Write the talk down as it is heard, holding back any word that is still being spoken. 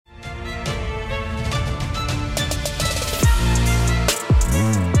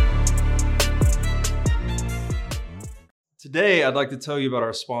Today, I'd like to tell you about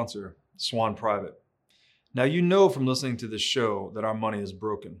our sponsor, Swan Private. Now, you know from listening to this show that our money is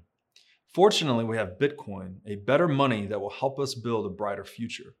broken. Fortunately, we have Bitcoin, a better money that will help us build a brighter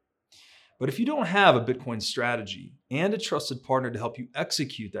future. But if you don't have a Bitcoin strategy and a trusted partner to help you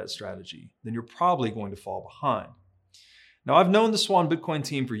execute that strategy, then you're probably going to fall behind. Now, I've known the Swan Bitcoin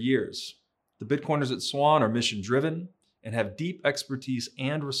team for years. The Bitcoiners at Swan are mission-driven and have deep expertise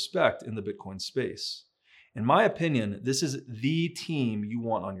and respect in the Bitcoin space. In my opinion, this is the team you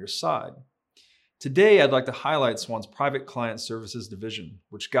want on your side. Today, I'd like to highlight Swan's Private Client Services division,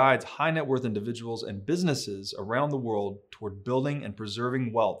 which guides high net worth individuals and businesses around the world toward building and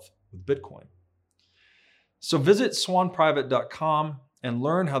preserving wealth with Bitcoin. So visit swanprivate.com and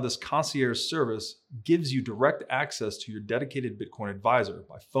learn how this concierge service gives you direct access to your dedicated Bitcoin advisor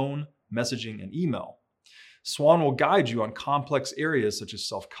by phone, messaging, and email. Swan will guide you on complex areas such as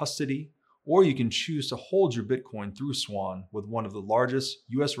self-custody, or you can choose to hold your Bitcoin through Swan with one of the largest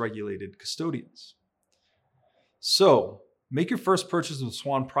US-regulated custodians. So, make your first purchase with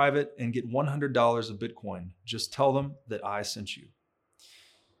Swan Private and get $100 of Bitcoin. Just tell them that I sent you.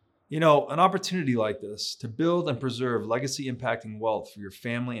 You know, an opportunity like this to build and preserve legacy-impacting wealth for your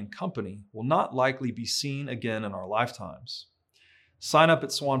family and company will not likely be seen again in our lifetimes. Sign up at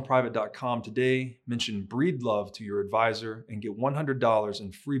swanprivate.com today, mention Breedlove to your advisor, and get $100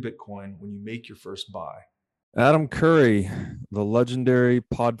 in free Bitcoin when you make your first buy. Adam Curry, the legendary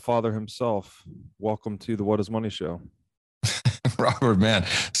podfather himself. Welcome to the What is Money show. Robert, man,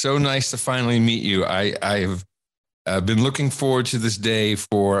 so nice to finally meet you. I've been looking forward to this day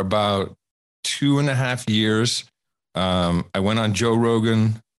for about 2.5 years. I went on Joe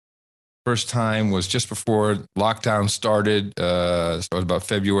Rogan. First time was just before lockdown started. So it was about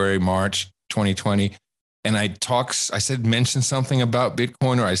February, March 2020. And mentioned something about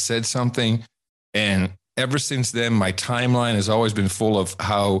Bitcoin, or I said something. And ever since then, my timeline has always been full of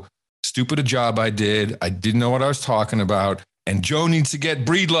how stupid a job I did. I didn't know what I was talking about. And Joe needs to get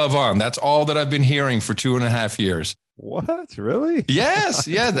Breedlove on. That's all that I've been hearing for 2.5 years. What? Really? Yes.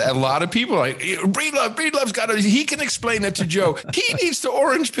 Yeah. A lot of people are like, Breedlove's got he can explain it to Joe. He needs to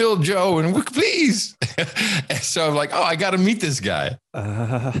orange pill Joe, and please. And so I'm like, I got to meet this guy.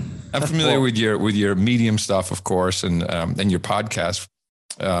 I'm familiar with your Medium stuff, of course, and your podcast.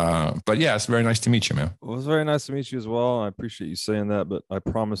 But yeah, it's very nice to meet you, man. Well, it was very nice to meet you as well. I appreciate you saying that, but I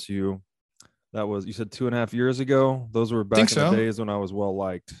promise you, you said 2.5 years ago. Those were back in the days when I was well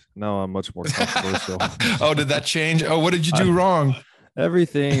liked. Now I'm much more controversial. Oh, did that change? Oh, what did you do wrong?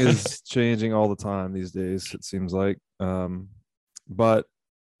 Everything is changing all the time these days, it seems like. But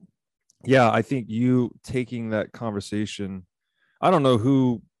yeah, I think you taking that conversation, I don't know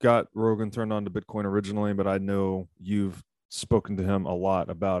who got Rogan turned on to Bitcoin originally, but I know you've spoken to him a lot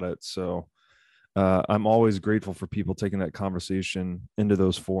about it. So I'm always grateful for people taking that conversation into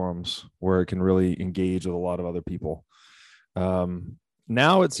those forums where it can really engage with a lot of other people.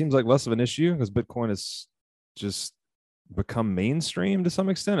 Now it seems like less of an issue because Bitcoin has just become mainstream to some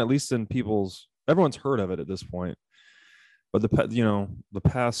extent, at least in everyone's heard of it at this point. But the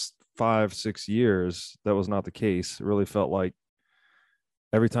past 5-6 years, that was not the case. It really felt like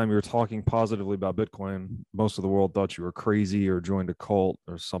every time you were talking positively about Bitcoin, most of the world thought you were crazy or joined a cult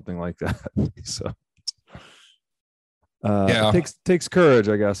or something like that. So it takes courage,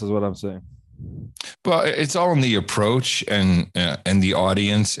 I guess, is what I'm saying. Well, it's all in the approach and the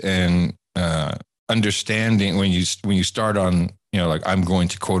audience and understanding when you start on, like I'm going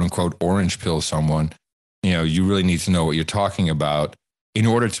to quote unquote orange pill someone, you really need to know what you're talking about in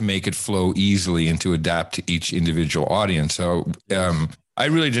order to make it flow easily and to adapt to each individual audience. So, I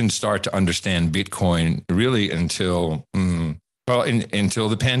really didn't start to understand Bitcoin really until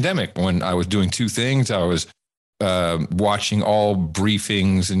the pandemic, when I was doing two things. I was watching all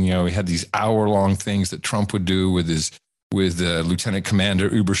briefings, and we had these hour-long things that Trump would do with Lieutenant Commander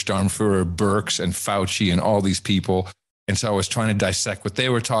Obersturmführer Birx and Fauci and all these people. And so I was trying to dissect what they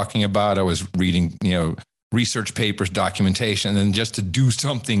were talking about. I was reading, research papers, documentation, and then just to do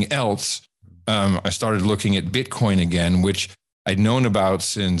something else, I started looking at Bitcoin again, which I'd known about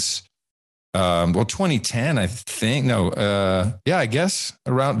since, 2010, I think. I guess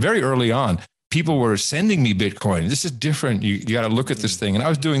around very early on, people were sending me Bitcoin. This is different. You got to look at this thing. And I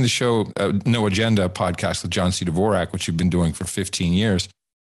was doing the show, No Agenda podcast with John C. Dvorak, which you've been doing for 15 years.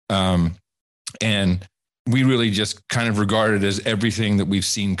 And we really just kind of regarded as everything that we've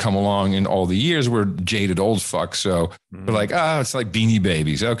seen come along in all the years. We're jaded old fucks. So we're like, it's like Beanie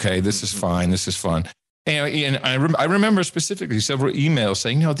Babies. Okay, this is fine. This is fun. And I remember specifically several emails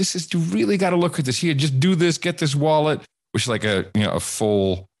saying, you really got to look at this here. Just do this, get this wallet, which is like a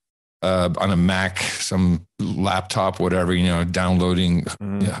full on a Mac, some laptop, whatever, downloading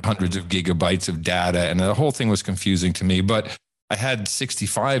hundreds of gigabytes of data. And the whole thing was confusing to me. But I had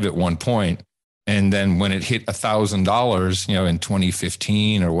 65 at one point. And then when it hit $1,000, in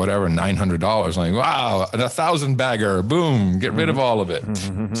 2015 or whatever, $900, I'm like, wow, 1,000 bagger, boom, get rid of all of it.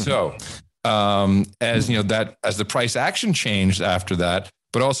 So as the price action changed after that,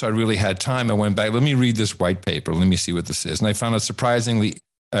 but also I really had time. I went back, let me read this white paper. Let me see what this is. And I found it surprisingly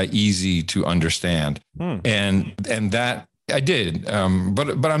easy to understand. And that I did.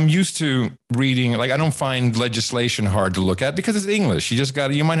 But I'm used to reading, like I don't find legislation hard to look at because it's English.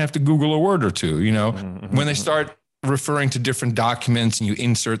 You might have to Google a word or two, when they start referring to different documents and you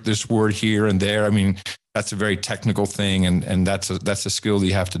insert this word here and there. I mean, that's a very technical thing. And that's a skill that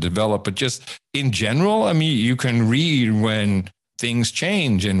you have to develop. But just in general, I mean, you can read when things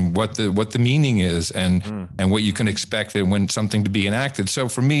change and what the meaning is and what you can expect when something to be enacted. So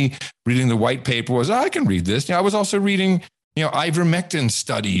for me, reading the white paper was, I can read this. I was also reading, ivermectin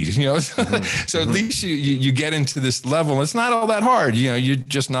studies, so at least you get into this level. It's not all that hard. You're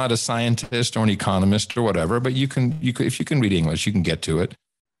just not a scientist or an economist or whatever, but you can, if you can read English, you can get to it.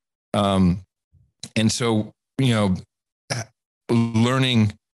 And so,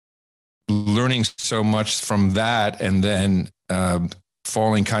 learning so much from that, and then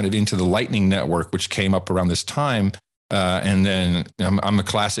falling kind of into the Lightning Network, which came up around this time. And then I'm a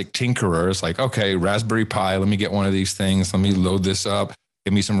classic tinkerer. It's like, okay, Raspberry Pi, let me get one of these things. Let me load this up.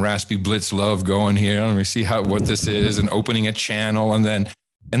 Give me some Raspy Blitz love going here. Let me see what this is, and opening a channel. And then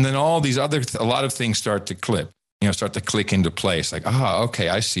all these a lot of things start to click into place. Like, okay,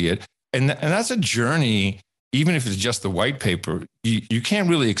 I see it. And that's a journey, even if it's just the white paper, you can't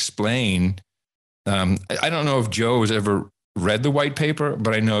really explain. I don't know if Joe has ever read the white paper,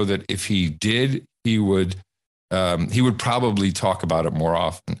 but I know that if he did, he would probably talk about it more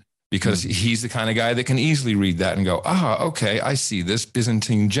often, because he's the kind of guy that can easily read that and go, okay, I see this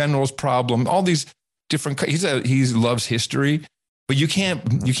Byzantine general's problem, all these different, he loves history, but you can't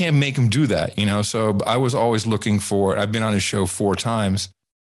make him do that, So I was always looking for, I've been on his show 4 times.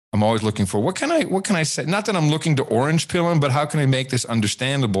 I'm always looking for, what can I say? Not that I'm looking to orange pill him, but how can I make this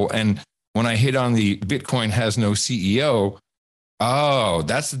understandable? And when I hit on the Bitcoin has no CEO,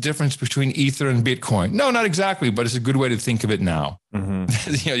 that's the difference between Ether and Bitcoin. No, not exactly, but it's a good way to think of it now.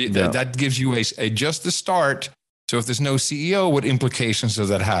 That gives you just the start. So if there's no CEO, what implications does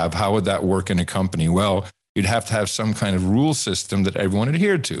that have? How would that work in a company? Well, you'd have to have some kind of rule system that everyone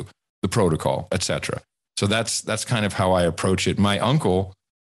adhered to, the protocol, etc. So that's kind of how I approach it. My uncle,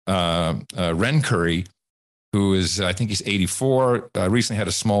 Ren Curry, who is, I think he's 84, recently had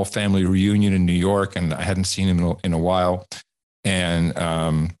a small family reunion in New York, and I hadn't seen him in a while.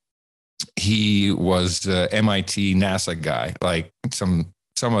 And he was MIT NASA guy, like some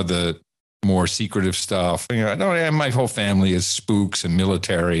of the more secretive stuff. My whole family is spooks and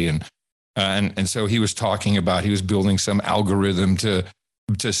military, and so he was talking about, he was building some algorithm to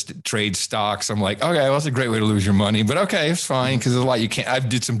trade stocks. I'm like, okay, well, that's a great way to lose your money, but okay, it's fine, because there's a lot you can't. I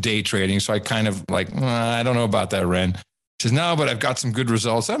did some day trading, so I kind of like, I don't know about that, Ren. He says, no, but I've got some good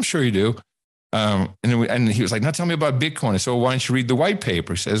results. I'm sure you do. And he was like, now tell me about Bitcoin. I said, well, why don't you read the white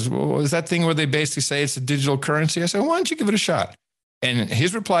paper? He says, well, is that thing where they basically say it's a digital currency? I said, why don't you give it a shot? And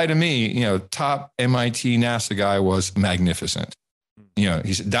his reply to me, top MIT NASA guy, was magnificent.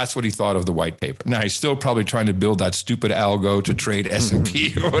 He said that's what he thought of the white paper. Now he's still probably trying to build that stupid algo to trade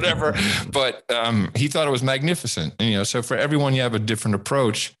S&P or whatever, but he thought it was magnificent. So for everyone, you have a different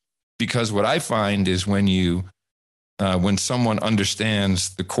approach, because what I find is when someone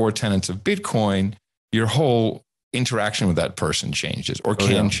understands the core tenets of Bitcoin, your whole interaction with that person changes, or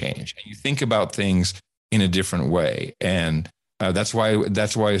can change. And you think about things in a different way. And that's why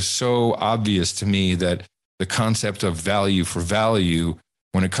it's so obvious to me that the concept of value for value,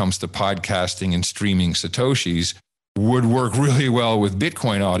 when it comes to podcasting and streaming Satoshis, would work really well with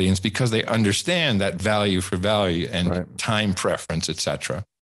Bitcoin audience, because they understand that value for value and time preference, etc.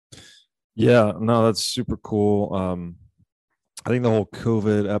 Yeah, no, that's super cool. I think the whole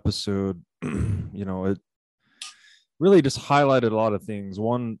COVID episode, it really just highlighted a lot of things.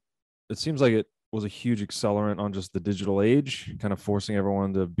 One, it seems like it was a huge accelerant on just the digital age, kind of forcing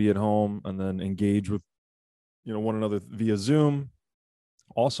everyone to be at home and then engage with, one another via Zoom.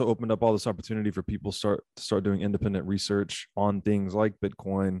 Also opened up all this opportunity for people to start doing independent research on things like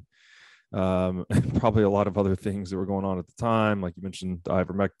Bitcoin, and probably a lot of other things that were going on at the time, like you mentioned, the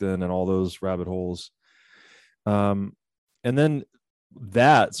ivermectin and all those rabbit holes. And then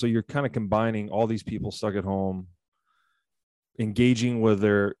so you're kind of combining all these people stuck at home, engaging with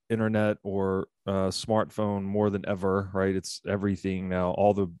their internet or smartphone more than ever, right? It's everything now.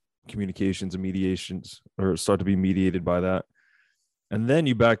 All the communications and mediations, or start to be mediated by that. And then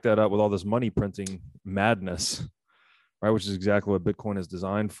you back that up with all this money printing madness, right? Which is exactly what Bitcoin is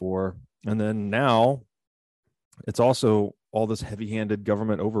designed for. And then now it's also all this heavy-handed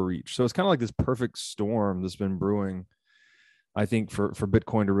government overreach. So it's kind of like this perfect storm that's been brewing, I think, for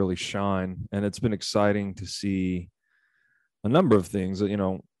Bitcoin to really shine. And it's been exciting to see a number of things. You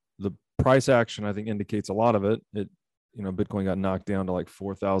know, the price action, I think, indicates a lot of it. Bitcoin got knocked down to like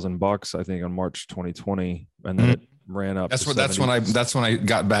 $4,000, I think, on March 2020, and then it ran up. That's when I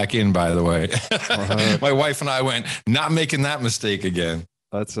got back in, by the way. My wife and I went, not making that mistake again.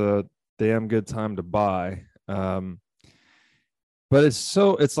 That's a damn good time to buy. But it's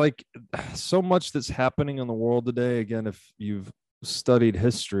like so much that's happening in the world today. Again, if you've studied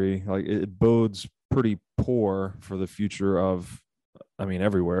history, like it bodes pretty poor for the future of, I mean,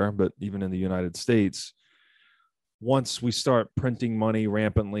 everywhere, but even in the United States. Once we start printing money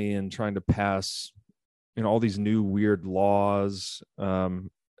rampantly and trying to pass, all these new weird laws, I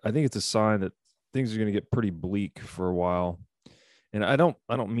think it's a sign that things are going to get pretty bleak for a while. And I don't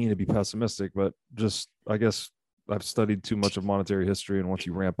mean to be pessimistic, but just, I guess I've studied too much of monetary history. And once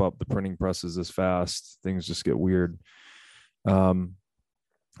you ramp up the printing presses this fast, things just get weird.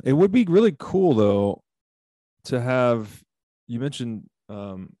 It would be really cool though, to have, you mentioned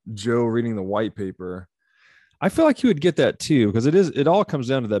Joe reading the white paper. I feel like he would get that too, because it all comes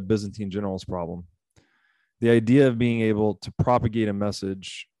down to that Byzantine generals problem. The idea of being able to propagate a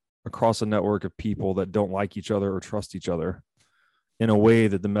message across a network of people that don't like each other or trust each other in a way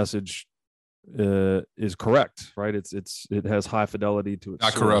that the message is correct, right? It has high fidelity to its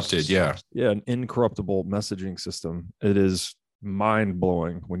not source. Corrupted. Yeah. An incorruptible messaging system. It is mind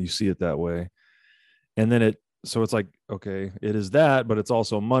blowing when you see it that way. And then so it's like, okay, it is that, but it's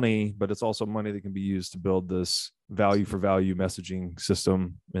also money that can be used to build this value for value messaging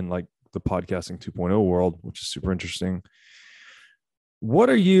system in like the podcasting 2.0 world, which is super interesting.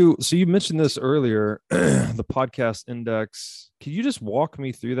 So you mentioned this earlier, the podcast index. Can you just walk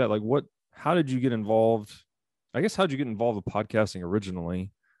me through that? Like how did you get involved? I guess, how'd you get involved with podcasting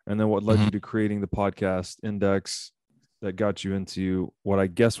originally? And then what led you to creating the podcast index that got you into what I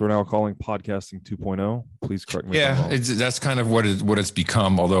guess we're now calling podcasting 2.0? Please correct me. Yeah, that's kind of what it's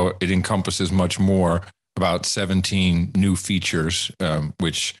become, although it encompasses much more, about 17 new features,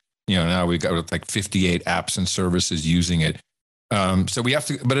 which, now we've got like 58 apps and services using it. So we have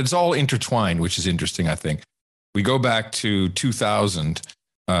to, but it's all intertwined, which is interesting, I think. We go back to 2000,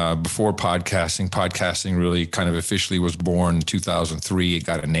 before podcasting. Podcasting really kind of officially was born in 2003. It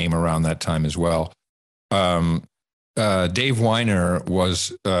got a name around that time as well. Dave Weiner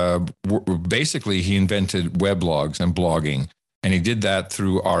was basically, he invented weblogs and blogging, and he did that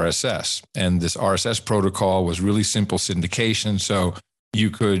through RSS. And this RSS protocol was really simple syndication. So you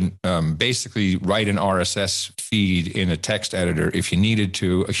could basically write an RSS feed in a text editor if you needed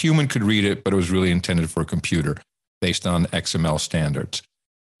to. A human could read it, but it was really intended for a computer based on XML standards.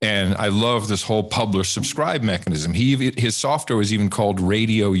 And I love this whole publish subscribe mechanism. His software was even called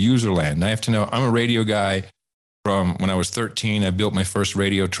Radio Userland. And I have to know, I'm a radio guy. From when I was 13, I built my first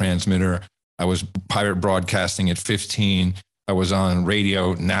radio transmitter. I was pirate broadcasting at 15. I was on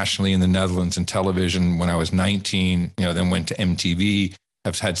radio nationally in the Netherlands and television when I was 19, then went to MTV.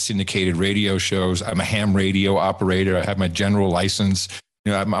 I've had syndicated radio shows. I'm a ham radio operator. I have my general license.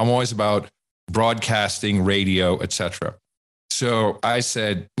 I'm always about broadcasting, radio, etc. So I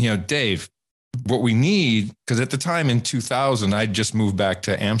said, Dave, what we need, because at the time in 2000, I'd just moved back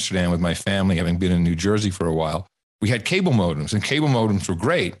to Amsterdam with my family, having been in New Jersey for a while. We had cable modems, and cable modems were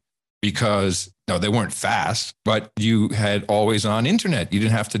great because they weren't fast, but you had always on internet. You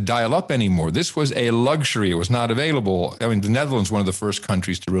didn't have to dial up anymore. This was a luxury. It was not available. I mean, the Netherlands was one of the first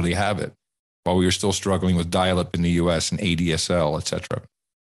countries to really have it, while we were still struggling with dial up in the US and ADSL, et cetera.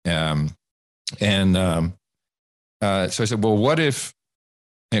 So I said, well, what if,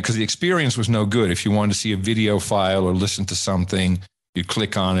 because the experience was no good. If you wanted to see a video file or listen to something, you'd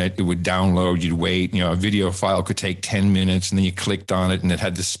click on it, it would download, you'd wait. A video file could take 10 minutes, and then you clicked on it and it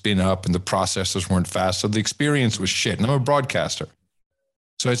had to spin up, and the processors weren't fast. So the experience was shit. And I'm a broadcaster.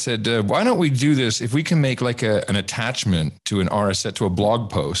 So I said, why don't we do this? If we can make like an attachment to an RSS, to a blog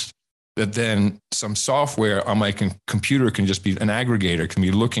post, that then some software on my computer can just be an aggregator, can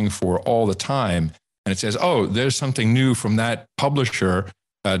be looking for all the time. And it says, oh, there's something new from that publisher,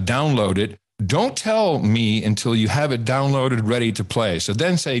 download it. Don't tell me until you have it downloaded, ready to play. So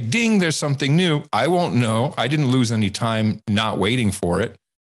then say, ding, there's something new. I won't know. I didn't lose any time not waiting for it.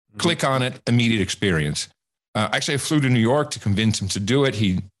 Mm-hmm. Click on it, immediate experience. Actually, I flew to New York to convince him to do it.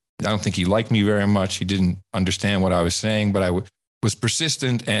 I don't think he liked me very much. He didn't understand what I was saying, but was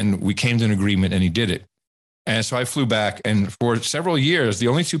persistent, and we came to an agreement, and he did it. And so I flew back, and for several years, the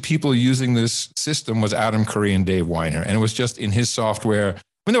only two people using this system was Adam Curry and Dave Weiner. And it was just in his software.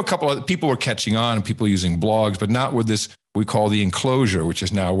 I know a couple of people were catching on and people using blogs, but not with this, we call the enclosure, which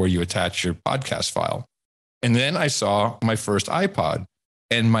is now where you attach your podcast file. And then I saw my first iPod,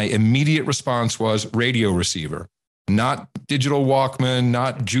 and my immediate response was radio receiver, not digital Walkman,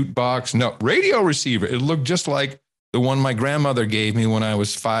 not jukebox, no, radio receiver. It looked just like the one my grandmother gave me when I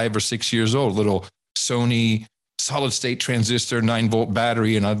was 5 or 6 years old, little Sony solid state transistor, 9-volt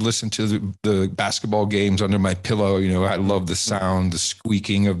battery. And I'd listen to the basketball games under my pillow. You know, I love the sound, the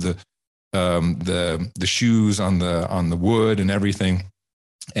squeaking of the shoes on the wood and everything.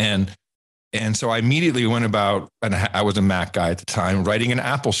 And so I immediately went about, and I was a Mac guy at the time, writing an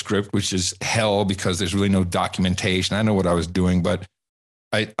Apple script, which is hell because there's really no documentation. I know what I was doing, but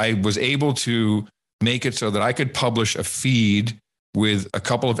I was able to make it so that I could publish a feed with a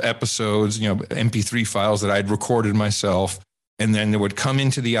couple of episodes, you know, MP3 files that I'd recorded myself. And then it would come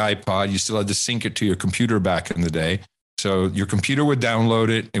into the iPod. You still had to sync it to your computer back in the day. So your computer would download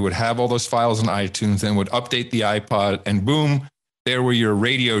it. It would have all those files in iTunes, and would update the iPod, and boom, there were your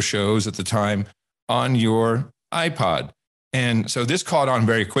radio shows at the time on your iPod. And so this caught on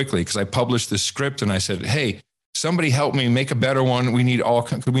very quickly because I published this script and I said, hey, somebody help me make a better one. We need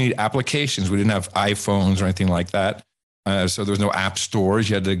applications. We didn't have iPhones or anything like that. So there was no app stores.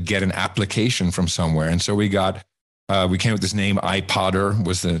 You had to get an application from somewhere. And so we came up with this name, iPodder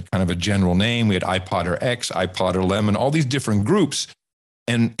was the kind of a general name. We had iPodder X, iPodder Lemon, all these different groups.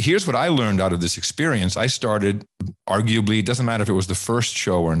 And here's what I learned out of this experience. I started, arguably, it doesn't matter if it was the first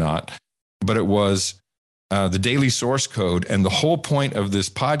show or not, but it was the daily source code. And the whole point of this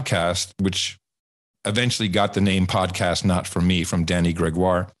podcast, which eventually got the name Podcast Not For Me from Danny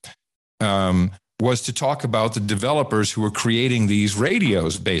Gregoire, was to talk about the developers who were creating these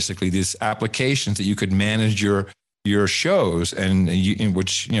radios, basically these applications that you could manage your shows, and in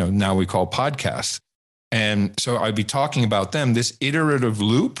which, you know, now we call podcasts. And so I'd be talking about them, this iterative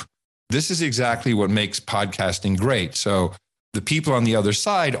loop. This is exactly what makes podcasting great. So the people on the other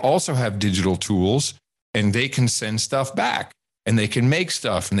side also have digital tools, and they can send stuff back, and they can make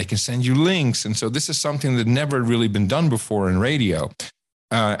stuff, and they can send you links. And so this is something that never really been done before in radio.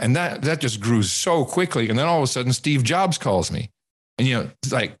 And that just grew so quickly. And then all of a sudden, Steve Jobs calls me. And, you know,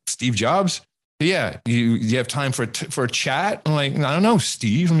 it's like, Steve Jobs? Yeah, you have time for a chat? I'm like, I don't know,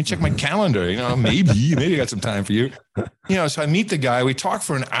 Steve. Let me check my calendar. You know, maybe I got some time for you. You know, so I meet the guy. We talk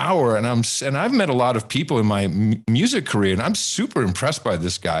for an hour, and I've met a lot of people in my music career, and I'm super impressed by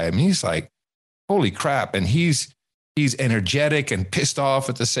this guy. I mean, he's like, holy crap. And he's energetic and pissed off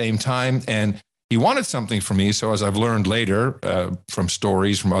at the same time. And he wanted something from me. So as I've learned later from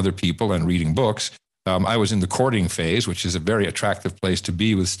stories from other people and reading books, I was in the courting phase, which is a very attractive place to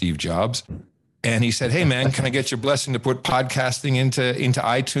be with Steve Jobs. And he said, hey, man, can I get your blessing to put podcasting into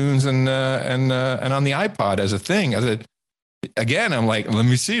iTunes and on the iPod as a thing? I said, again, I'm like, let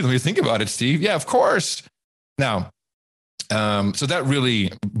me think about it, Steve. Yeah, of course. Now, so that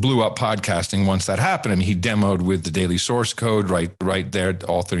really blew up podcasting once that happened. I mean, he demoed with the daily source code right there,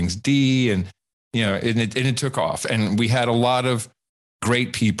 All Things D, and, you know, and it took off. And we had a lot of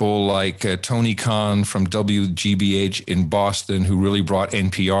great people like Tony Khan from WGBH in Boston, who really brought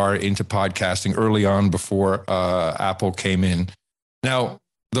NPR into podcasting early on before Apple came in. Now,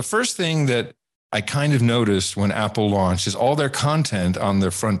 the first thing that I kind of noticed when Apple launched is all their content on their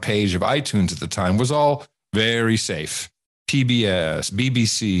front page of iTunes at the time was all very safe. PBS,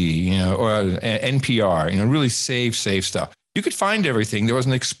 BBC, you know, or NPR, you know, really safe stuff. You could find everything. There was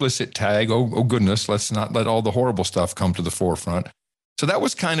an explicit tag. Oh goodness, let's not let all the horrible stuff come to the forefront. So that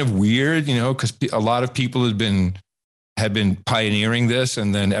was kind of weird, you know, because a lot of people had been pioneering this,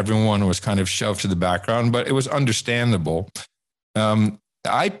 and then everyone was kind of shoved to the background, but it was understandable.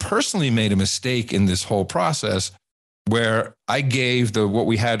 I personally made a mistake in this whole process where I gave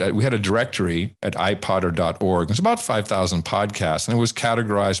we had a directory at ipodder.org. It's about 5,000 podcasts, and it was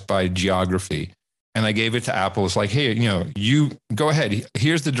categorized by geography. And I gave it to Apple. It's like, hey, you know, you go ahead.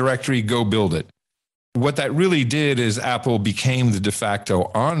 Here's the directory. Go build it. What that really did is Apple became the de facto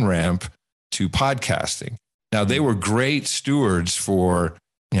on-ramp to podcasting. Now, they were great stewards for,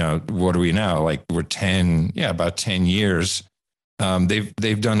 you know, what are we now? Like we're about 10 years.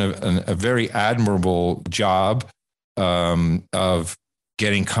 They've done a very admirable job of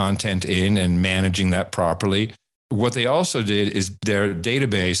getting content in and managing that properly. What they also did is their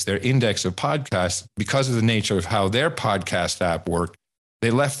database, their index of podcasts, because of the nature of how their podcast app worked,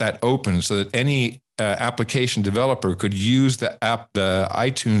 they left that open so that any application developer could use the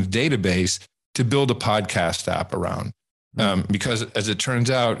iTunes database to build a podcast app around. Because as it turns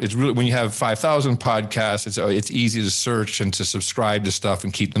out, it's really, when you have 5,000 podcasts, it's easy to search and to subscribe to stuff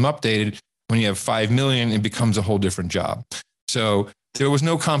and keep them updated. When you have 5 million, it becomes a whole different job. So there was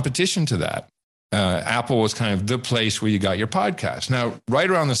no competition to that. Apple was kind of the place where you got your podcast. Now, right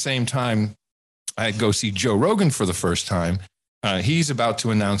around the same time, I go see Joe Rogan for the first time. He's about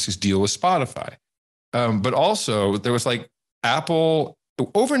to announce his deal with Spotify. But also there was like Apple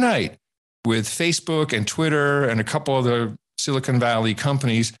overnight with Facebook and Twitter and a couple other Silicon Valley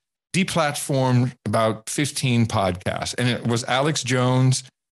companies deplatformed about 15 podcasts. And it was Alex Jones,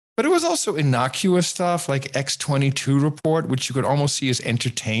 but it was also innocuous stuff like X22 Report, which you could almost see as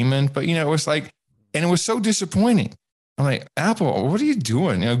entertainment. But, it was like, and it was so disappointing. I'm like, Apple, what are you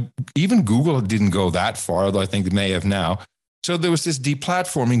doing? Even Google didn't go that far, although I think they may have now. So there was this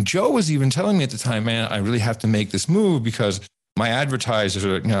deplatforming. Joe was even telling me at the time, man, I really have to make this move because my advertisers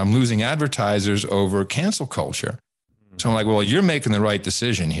are, I'm losing advertisers over cancel culture. So I'm like, well, you're making the right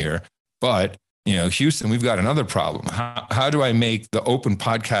decision here. But, Houston, we've got another problem. How do I make the open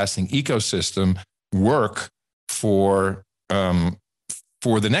podcasting ecosystem work for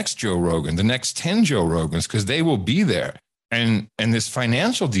the next Joe Rogan, the next 10 Joe Rogans, because they will be there. And this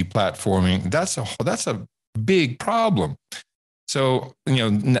financial deplatforming, that's a big problem. So,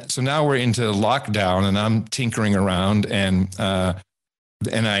 so now we're into lockdown and I'm tinkering around and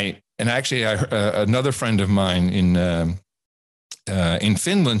actually another friend of mine in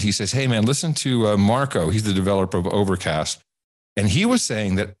Finland, he says, hey man, listen to Marco. He's the developer of Overcast. And he was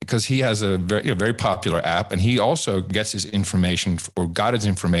saying that because he has a very popular app and he also gets his information or got his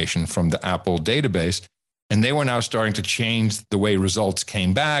information from the Apple database. And they were now starting to change the way results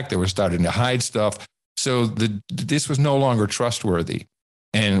came back. They were starting to hide stuff. So this was no longer trustworthy.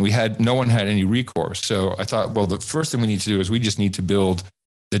 And no one had any recourse. So I thought, well, the first thing we need to do is we just need to build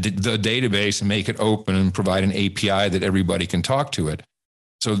the database and make it open and provide an API that everybody can talk to it.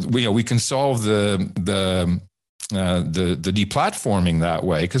 So we can solve the deplatforming that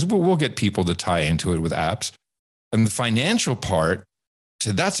way because we'll get people to tie into it with apps. And the financial part,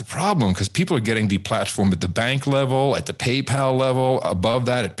 so that's a problem because people are getting deplatformed at the bank level, at the PayPal level, above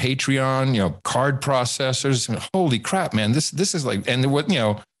that at Patreon, card processors. Holy crap, man! This is like, and what this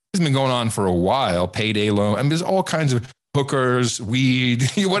has been going on for a while. Payday loan. I mean, there's all kinds of hookers, weed,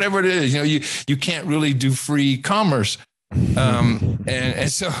 whatever it is. You can't really do free commerce. And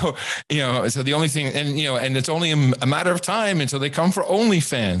so so the only thing, and it's only a matter of time until they come for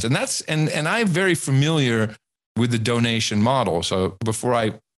OnlyFans, and I'm very familiar with the donation model. So before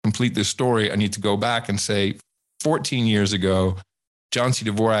I complete this story, I need to go back and say 14 years ago, John C.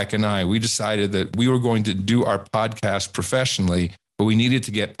 Dvorak and we decided that we were going to do our podcast professionally, but we needed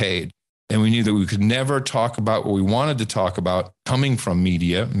to get paid. And we knew that we could never talk about what we wanted to talk about coming from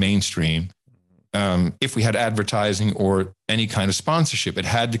media, mainstream, if we had advertising or any kind of sponsorship. It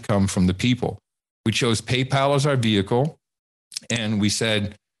had to come from the people. We chose PayPal as our vehicle. And we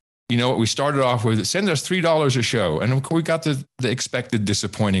said, what we started off with, send us $3 a show. And we got the expected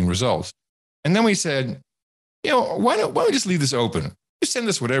disappointing results. And then we said, why don't we just leave this open? Just send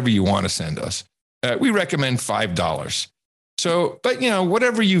us whatever you want to send us. We recommend $5. So, but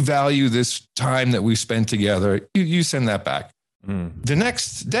whatever you value this time that we spent together, you send that back. The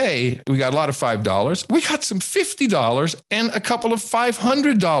next day, we got a lot of $5. We got some $50 and a couple of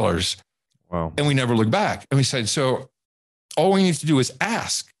 $500. Wow. And we never looked back. And we said, so all we need to do is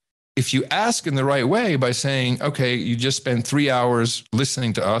ask. If you ask in the right way by saying, okay, you just spent 3 hours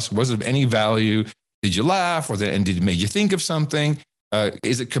listening to us. Was it of any value? Did you laugh? And did it make you think of something?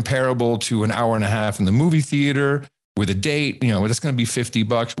 Is it comparable to an hour and a half in the movie theater with a date? That's going to be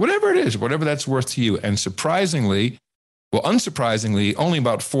 $50, whatever it is, whatever that's worth to you. And unsurprisingly, only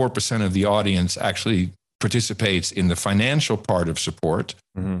about 4% of the audience actually participates in the financial part of support.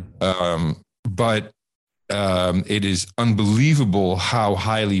 Mm-hmm. But it is unbelievable how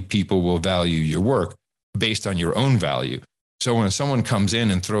highly people will value your work based on your own value. So when someone comes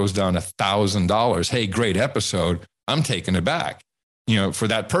in and throws down $1,000, hey, great episode, I'm taken aback. For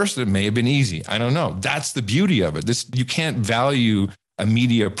that person, it may have been easy. I don't know. That's the beauty of it. You can't value a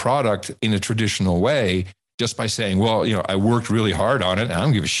media product in a traditional way just by saying, well, I worked really hard on it. I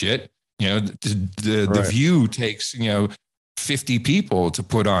don't give a shit. The View takes, 50 people to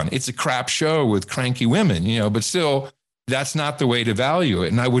put on. It's a crap show with cranky women, but still, that's not the way to value it.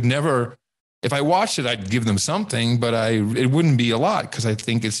 And I would never, if I watched it, I'd give them something, but it wouldn't be a lot because I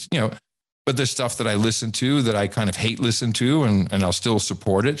think it's, but there's stuff that I listen to that I kind of hate listen to and I'll still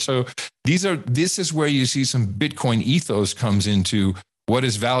support it. So this is where you see some Bitcoin ethos comes into what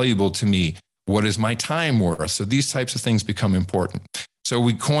is valuable to me. What is my time worth? So these types of things become important. So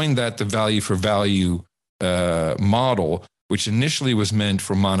we coined that the value for value model, which initially was meant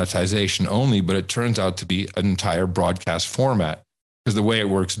for monetization only, but it turns out to be an entire broadcast format. Because the way it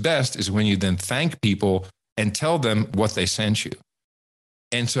works best is when you then thank people and tell them what they sent you.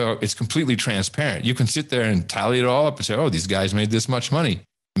 And so it's completely transparent. You can sit there and tally it all up and say, oh, these guys made this much money.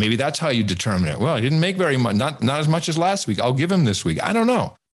 Maybe that's how you determine it. Well, I didn't make very much, not as much as last week. I'll give him this week. I don't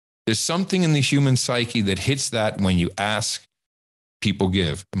know. There's something in the human psyche that hits that when you ask, people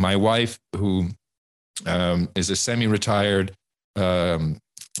give. My wife, who is a semi-retired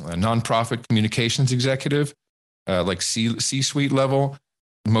nonprofit communications executive, like C-suite level,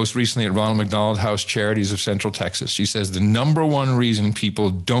 most recently at Ronald McDonald House Charities of Central Texas. She says the number one reason people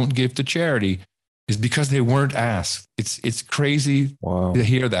don't give to charity is because they weren't asked. It's crazy to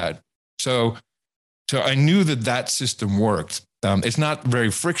hear that. So I knew that system worked. It's not very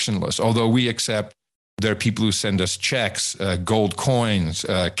frictionless, although we accept there are people who send us checks, gold coins,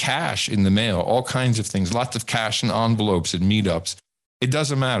 cash in the mail, all kinds of things, lots of cash in envelopes at meetups. It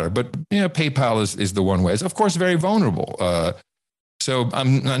doesn't matter. But PayPal is the one way. It's, of course, very vulnerable. So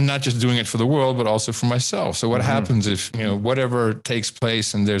I'm not just doing it for the world, but also for myself. So what happens if, whatever takes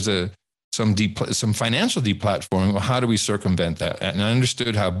place and there's some financial deplatforming, well, how do we circumvent that? And I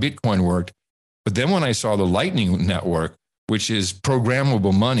understood how Bitcoin worked. But then when I saw the Lightning Network, which is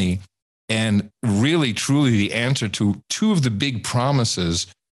programmable money, and really, truly the answer to two of the big promises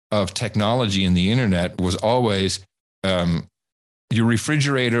of technology in the internet was always your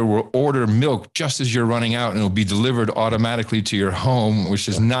refrigerator will order milk just as you're running out and it'll be delivered automatically to your home, which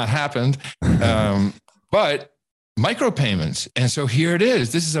has not happened. But micropayments. And so here it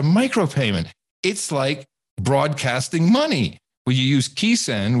is. This is a micropayment. It's like broadcasting money. When you use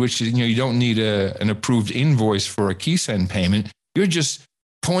KeySend, which is, you don't need an approved invoice for a KeySend payment. You're just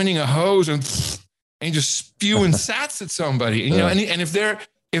pointing a hose and just spewing sats at somebody. And if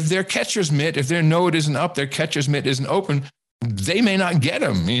their catcher's mitt, if their node isn't up, their catcher's mitt isn't open, they may not get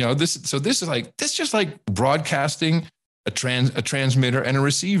them. This is just like broadcasting a transmitter and a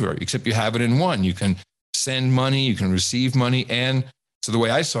receiver, except you have it in one. You can send money, you can receive money. And so the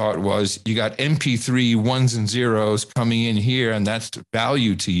way I saw it was you got MP3 ones and zeros coming in here, and that's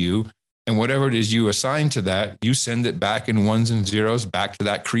value to you. And whatever it is you assign to that, you send it back in ones and zeros back to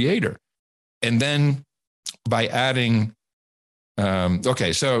that creator. And then by adding,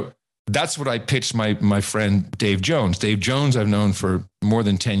 so that's what I pitched my friend Dave Jones. Dave Jones I've known for more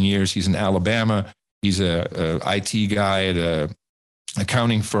than 10 years. He's in Alabama. He's a IT guy at a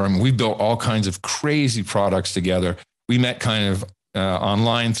accounting firm. We built all kinds of crazy products together. We met kind of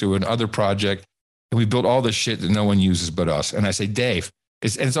online through another project, and we built all this shit that no one uses but us. And I say, Dave,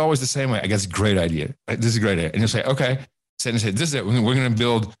 it's always the same way. I guess it's a great idea. This is a great idea. And he'll say, okay. So this is it. We're going to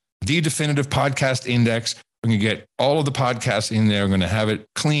build the definitive podcast index. We're going to get all of the podcasts in there. We're going to have it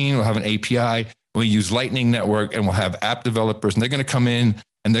clean. We'll have an API. We'll use Lightning Network, and we'll have app developers, and they're going to come in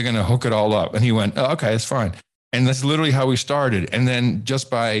and they're going to hook it all up. And he went, oh, okay, that's fine. And that's literally how we started. And then just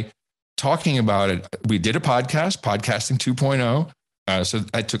by talking about it, we did a podcast, Podcasting 2.0. So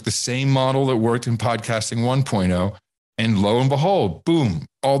I took the same model that worked in Podcasting 1.0. And lo and behold, boom,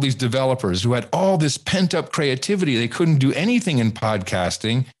 all these developers who had all this pent up creativity, they couldn't do anything in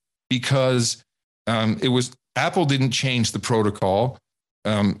podcasting because Apple didn't change the protocol.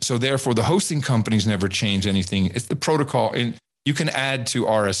 So therefore, the hosting companies never change anything. It's the protocol. And you can add to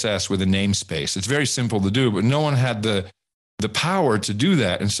RSS with a namespace. It's very simple to do, but no one had the power to do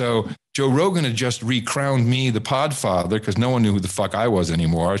that. And so Joe Rogan had just recrowned me the podfather because no one knew who the fuck I was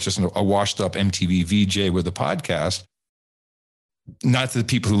anymore. I was just a washed up MTV VJ with a podcast. Not to the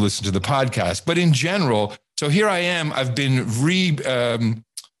people who listen to the podcast, but in general. So here I am. I've been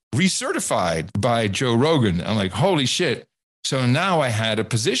recertified by Joe Rogan. I'm like, holy shit. So now I had a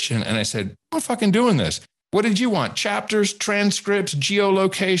position and I said, I'm fucking doing this. What did you want? Chapters, transcripts,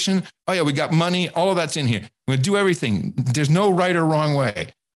 geolocation. Oh yeah, we got money. All of that's in here. We're gonna do everything. There's no right or wrong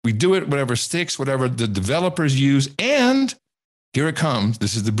way. We do it, whatever sticks, whatever the developers use. And here it comes.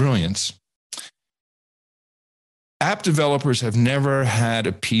 This is the brilliance. App developers have never had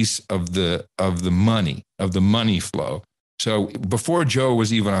a piece of the money flow. So before Joe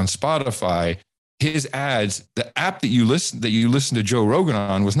was even on Spotify, his ads, the app that you listen to Joe Rogan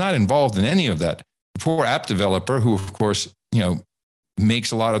on was not involved in any of that. The poor app developer, who of course, makes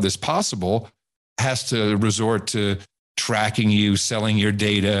a lot of this possible, has to resort to tracking you, selling your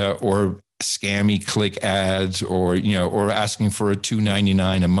data, or scammy click ads, or asking for a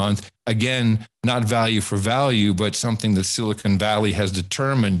 $2.99 a month. Again, not value for value, but something that Silicon Valley has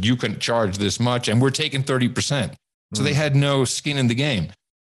determined you can charge this much, and we're taking 30%. So they had no skin in the game.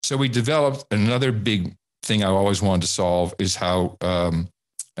 So we developed another big thing I always wanted to solve is how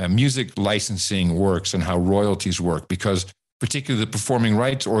music licensing works and how royalties work, because particularly the performing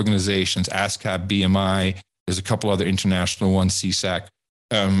rights organizations, ASCAP, BMI, there's a couple other international ones, CSAC,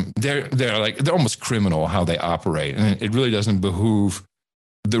 they're almost criminal how they operate, and it really doesn't behoove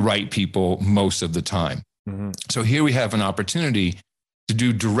the right people most of the time. Mm-hmm. So here we have an opportunity to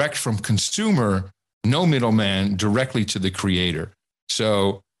do direct from consumer, no middleman, directly to the creator.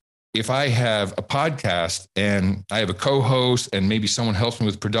 So if I have a podcast and I have a co-host and maybe someone helps me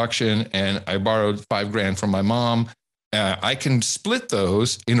with production and I borrowed $5,000 from my mom, I can split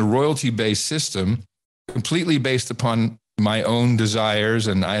those in a royalty-based system completely based upon my own desires,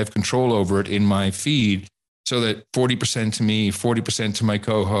 and I have control over it in my feed, so that 40% to me, 40% to my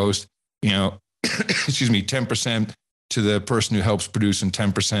co-host, excuse me, 10% to the person who helps produce, and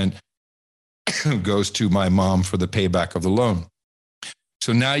 10% goes to my mom for the payback of the loan.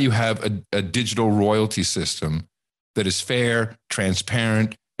 So now you have a digital royalty system that is fair,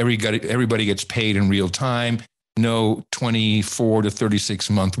 transparent. Everybody gets paid in real time. No 24 to 36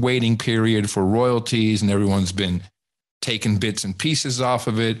 month waiting period for royalties, and everyone's been taking bits and pieces off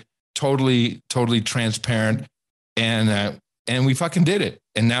of it. Totally transparent. And we fucking did it.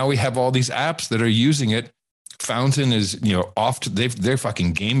 And now we have all these apps that are using it. Fountain is, they're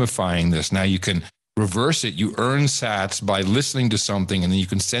fucking gamifying this. Now you can reverse it. You earn sats by listening to something, and then you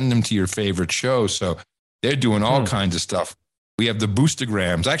can send them to your favorite show. So they're doing all kinds of stuff. We have the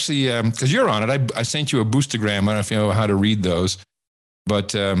boostograms. Actually, because you're on it, I sent you a boostogram. I don't know if you know how to read those.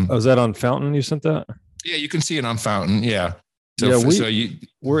 But is that on Fountain you sent that? Yeah, you can see it on Fountain. Yeah.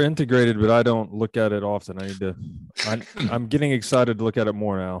 We're integrated, but I don't look at it often. I'm getting excited to look at it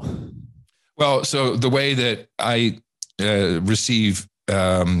more now. Well, so the way that I receive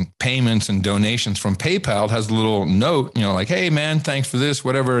payments and donations from PayPal has a little note, like, hey, man, thanks for this,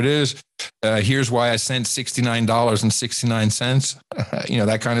 whatever it is. Here's why I sent $69.69,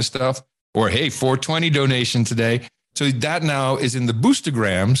 that kind of stuff. Or, hey, 420 donation today. So that now is in the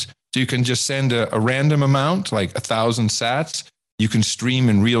boostograms. So you can just send a random amount, like 1,000 sats. You can stream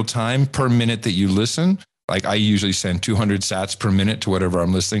in real time per minute that you listen. Like I usually send 200 sats per minute to whatever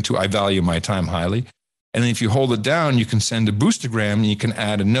I'm listening to. I value my time highly. And then if you hold it down, you can send a boostergram, and you can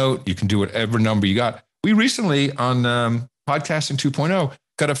add a note. You can do whatever number you got. We recently on Podcasting 2.0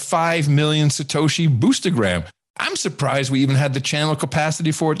 got a 5 million Satoshi boostergram. I'm surprised we even had the channel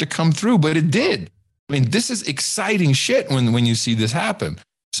capacity for it to come through, but it did. I mean, this is exciting shit when you see this happen.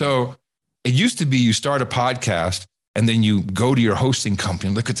 So it used to be you start a podcast and then you go to your hosting company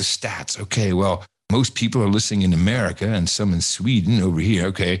and look at the stats. Okay, well, most people are listening in America and some in Sweden over here.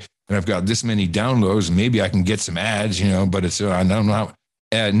 Okay, and I've got this many downloads. Maybe I can get some ads, but it's, I don't know.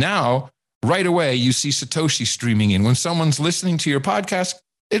 Now, right away, you see Satoshi streaming in. When someone's listening to your podcast,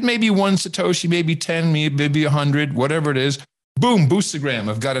 it may be 1 Satoshi, maybe 10, maybe 100, whatever it is. Boom, boostergram,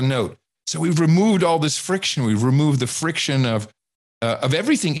 I've got a note. So we've removed all this friction. We've removed the friction of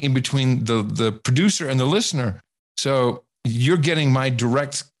everything in between the producer and the listener. So you're getting my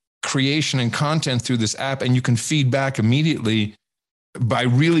direct creation and content through this app, and you can feed back immediately by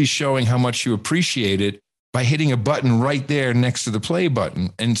really showing how much you appreciate it by hitting a button right there next to the play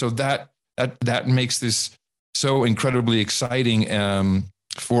button. And so that makes this so incredibly exciting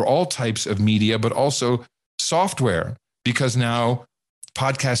for all types of media, but also software, because now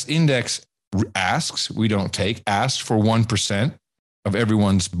Podcast Index asks, we don't take, asks for 1% of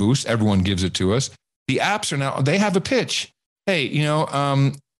everyone's boost. Everyone gives it to us. The apps are now, they have a pitch. Hey,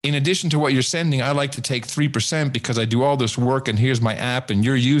 in addition to what you're sending, I like to take 3% because I do all this work, and here's my app and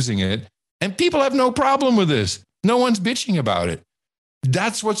you're using it. And people have no problem with this. No one's bitching about it.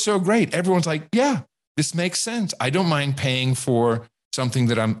 That's what's so great. Everyone's like, yeah, this makes sense. I don't mind paying for something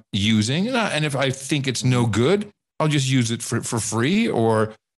that I'm using. And if I think it's no good, I'll just use it for free,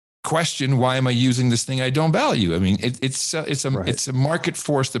 or question, why am I using this thing I don't value? I mean, it's a market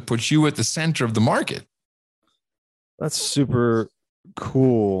force that puts you at the center of the market. That's super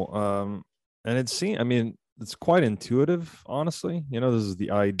cool. And it's quite intuitive, honestly. This is the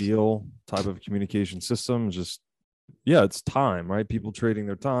ideal type of communication system. It's time, right? People trading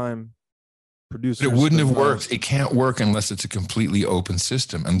their time. Producers. But it wouldn't have worked. It can't work unless it's a completely open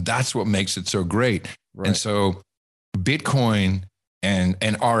system. And that's what makes it so great. Right. And so Bitcoin and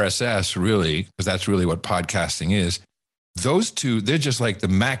RSS, really, because that's really what podcasting is. Those two, they're just like the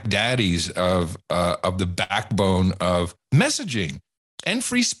Mac daddies of the backbone of messaging and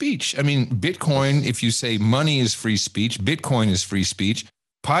free speech. I mean, Bitcoin, if you say money is free speech, Bitcoin is free speech.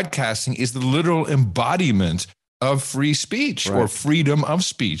 Podcasting is the literal embodiment of free speech, or freedom of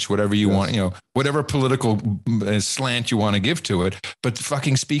speech, whatever you want, whatever political slant you want to give to it, but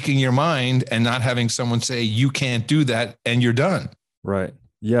fucking speaking your mind and not having someone say, you can't do that, and you're done. Right.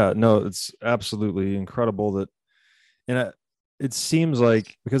 Yeah, no, it's absolutely incredible that, and it seems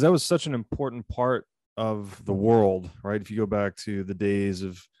like because that was such an important part of the world, right? If you go back to the days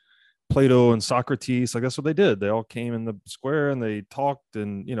of Plato and Socrates, like that's what they did. They all came in the square and they talked,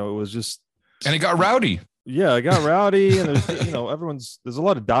 and it was just, And it got rowdy. yeah, it got rowdy, and there's there's a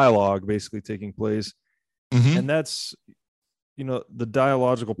lot of dialogue basically taking place, Mm-hmm. and that's the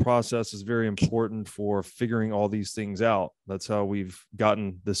dialogical process is very important for figuring all these things out. That's how we've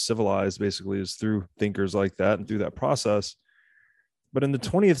gotten this civilized, basically, is through thinkers like that and through that process. But in the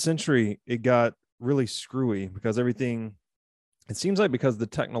 20th century, it got really screwy because everything, it seems like, because the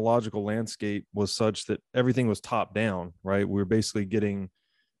technological landscape was such that everything was top down, right? We were basically getting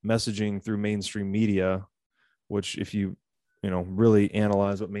messaging through mainstream media, which if you really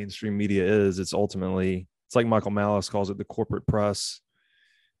analyze what mainstream media is, it's like Michael Malice calls it, the corporate press.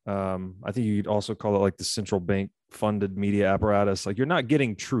 I think you'd also call it like the central bank funded media apparatus. Like, you're not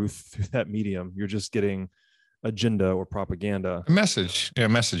getting truth through that medium. You're just getting agenda or propaganda. A message. Yeah,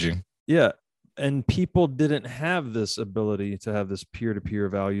 messaging. Yeah. And people didn't have this ability to have this peer-to-peer,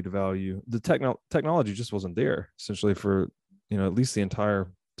 value-to-value. The technology just wasn't there, essentially, for at least the entire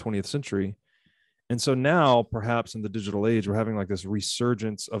 20th century. And so now, perhaps in the digital age, we're having like this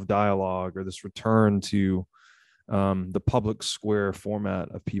resurgence of dialogue, or this return to the public square format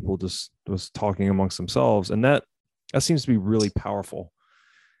of people just talking amongst themselves, and that seems to be really powerful.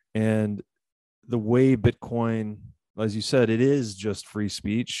 And the way Bitcoin, as you said, it is just free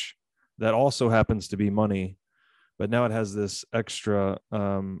speech. That also happens to be money, but now it has this extra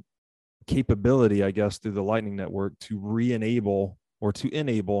capability, I guess, through the Lightning Network to re-enable, or to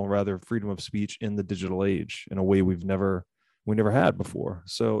enable rather, freedom of speech in the digital age in a way we never had before.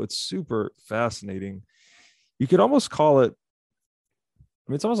 So it's super fascinating. You could almost call it,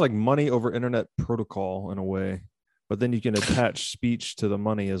 it's almost like money over internet protocol in a way, but then you can attach speech to the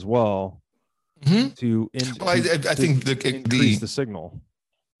money as well. Mm-hmm. I think increase the signal.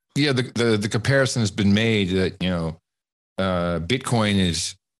 Yeah, the comparison has been made that Bitcoin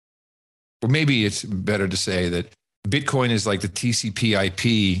is, or maybe it's better to say that Bitcoin is like the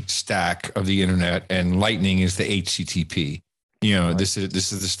TCP/IP stack of the internet, and Lightning is the HTTP. Right. This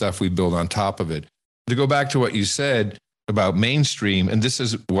is the stuff we build on top of it. To go back to what you said about mainstream, and this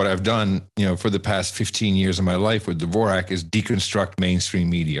is what I've done, for the past 15 years of my life with Dvorak, is deconstruct mainstream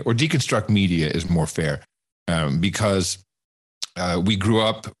media, or deconstruct media is more fair, because we grew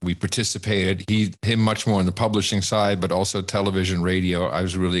up, we participated. Him much more on the publishing side, but also television, radio. I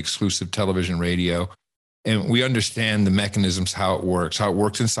was really exclusive television, radio. And we understand the mechanisms, how it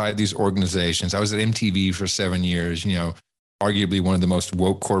works inside these organizations. I was at MTV for 7 years, arguably one of the most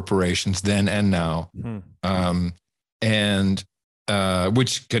woke corporations then and now, and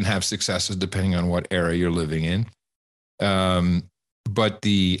which can have successes depending on what era you're living in. But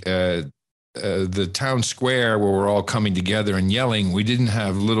the town square where we're all coming together and yelling, we didn't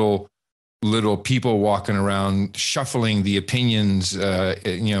have little people walking around shuffling the opinions,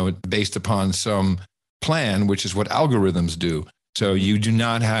 based upon some plan, which is what algorithms do. So you do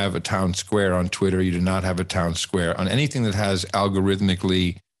not have a town square on Twitter. You do not have a town square on anything that has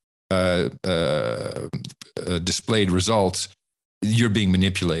algorithmically displayed results. You're being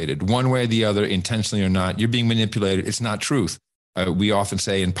manipulated one way or the other, intentionally or not. You're being manipulated. It's not truth. We often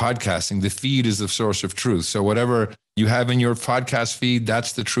say in podcasting, the feed is the source of truth. So whatever you have in your podcast feed,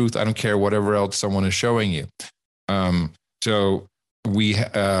 that's the truth. I don't care whatever else someone is showing you. So we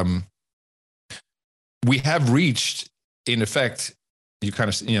have reached, in effect, you kind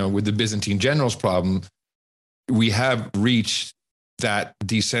of, with the Byzantine generals problem, we have reached that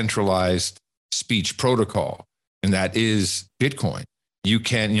decentralized speech protocol, and that is Bitcoin. You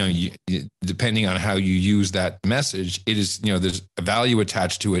can, depending on how you use that message, it is, there's a value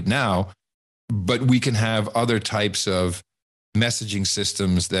attached to it now, but we can have other types of messaging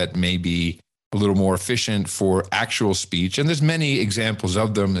systems that may be a little more efficient for actual speech. And there's many examples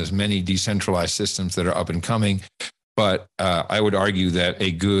of them. There's many decentralized systems that are up and coming. But I would argue that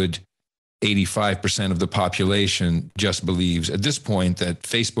a good 85% of the population just believes at this point that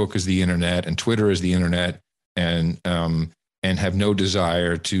Facebook is the internet and Twitter is the internet, and have no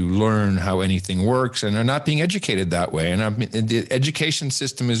desire to learn how anything works, and are not being educated that way. And the education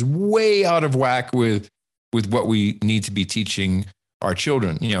system is way out of whack with what we need to be teaching our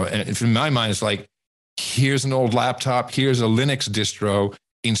children. And in my mind, it's like, here's an old laptop, here's a Linux distro,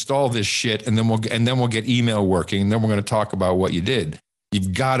 install this shit, and then we'll get email working, and then we're going to talk about what you did.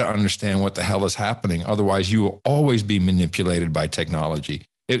 You've got to understand what the hell is happening. Otherwise, you will always be manipulated by technology.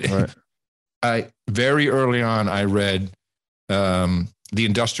 Right. Very early on, I read The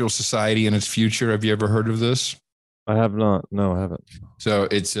Industrial Society and Its Future. Have you ever heard of this? I have not. No, I haven't. So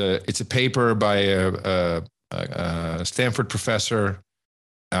it's a paper by a Stanford professor,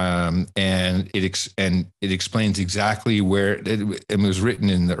 and it explains exactly where it was written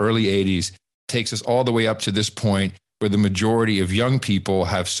in the early 80s. Takes us all the way up to this point where the majority of young people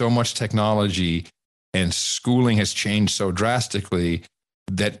have so much technology and schooling has changed so drastically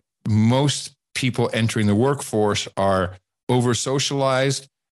that most people entering the workforce are over socialized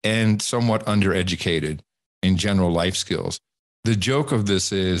and somewhat undereducated in general life skills. The joke of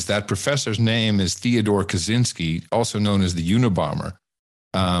this is that professor's name is Theodore Kaczynski, also known as the Unabomber.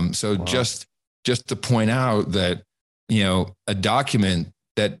 So Wow. just to point out that, a document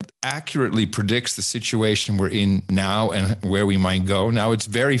that accurately predicts the situation we're in now and where we might go. Now, it's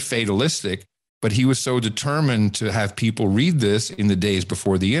very fatalistic, but he was so determined to have people read this in the days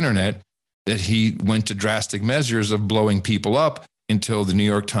before the internet that he went to drastic measures of blowing people up until the New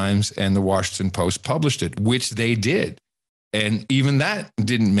York Times and the Washington Post published it, which they did. And even that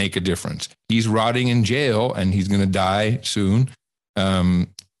didn't make a difference. He's rotting in jail and he's going to die soon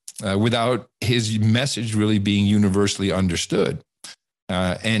without his message really being universally understood.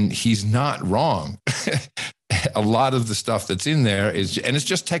 And he's not wrong. A lot of the stuff that's in there and it's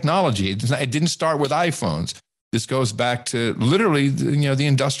just technology. It didn't start with iPhones. This goes back to literally, the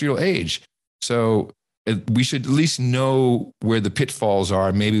industrial age. So we should at least know where the pitfalls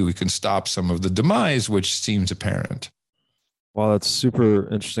are. Maybe we can stop some of the demise, which seems apparent. Wow, that's super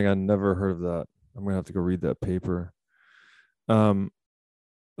interesting. I never heard of that. I'm gonna have to go read that paper.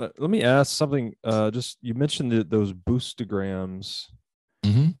 Let me ask something. Just you mentioned those boostograms.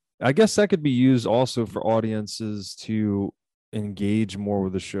 Mm-hmm. I guess that could be used also for audiences to engage more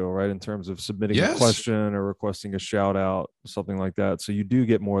with the show, right? In terms of submitting a question or requesting a shout out, something like that. So you do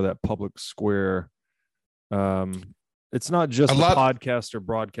get more of that public square. It's not just the podcast or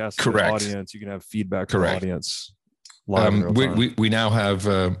broadcast to the audience. You can have feedback from the audience. We now have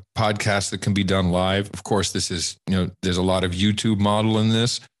podcasts that can be done live. Of course, this is, there's a lot of YouTube model in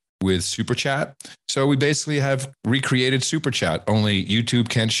this with Super Chat. So we basically have recreated Super Chat, only YouTube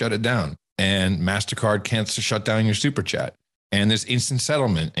can't shut it down and MasterCard can't shut down your Super Chat. And there's instant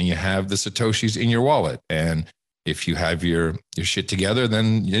settlement and you have the Satoshis in your wallet. And if you have your shit together,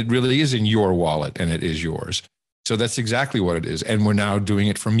 then it really is in your wallet and it is yours. So that's exactly what it is. And we're now doing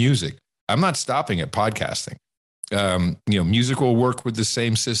it for music. I'm not stopping at podcasting. Music will work with the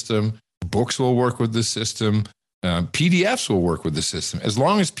same system. Books will work with the system. PDFs will work with the system. As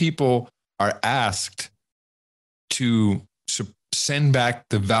long as people are asked to send back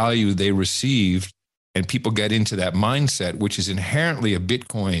the value they received and people get into that mindset, which is inherently a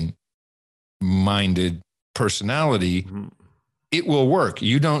Bitcoin-minded personality, it will work.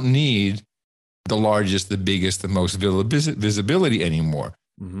 You don't need the largest, the biggest, the most visibility anymore.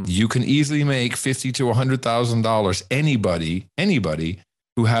 You can easily make $50,000 to $100,000. Anybody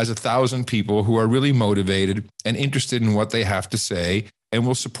who has 1,000 people who are really motivated and interested in what they have to say and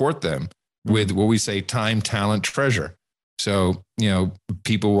will support them with what we say time, talent, treasure. So,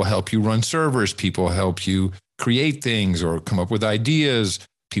 people will help you run servers. People help you create things or come up with ideas.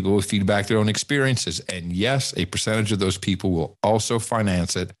 People will feedback their own experiences. And yes, a percentage of those people will also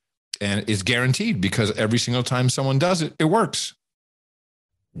finance it. And it's guaranteed because every single time someone does it, it works.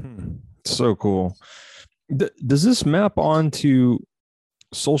 So cool. Does this map onto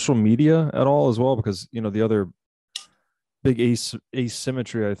social media at all as well? Because, the other big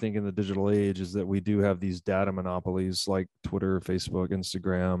asymmetry, I think, in the digital age is that we do have these data monopolies like Twitter, Facebook,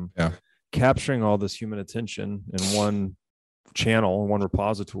 Instagram, capturing all this human attention in one channel, one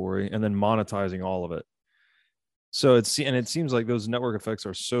repository, and then monetizing all of it. So it seems like those network effects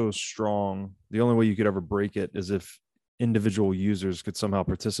are so strong. The only way you could ever break it is if individual users could somehow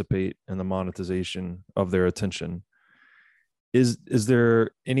participate in the monetization of their attention. Is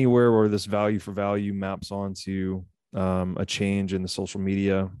there anywhere where this value for value maps onto a change in the social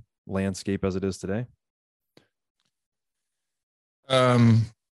media landscape as it is today?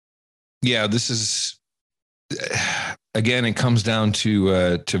 This is, again, it comes down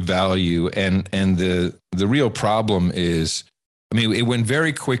to value, and the real problem is, it went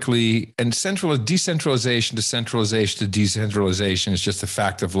very quickly, and decentralization to centralization to decentralization is just a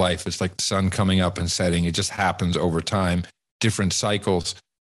fact of life. It's like the sun coming up and setting. It just happens over time, different cycles.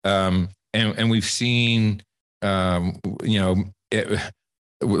 And we've seen, let's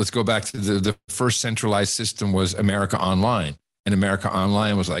go back to the first centralized system was America Online. And America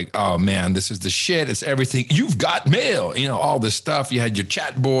Online was like, oh man, this is the shit. It's everything. You've got mail, all this stuff. You had your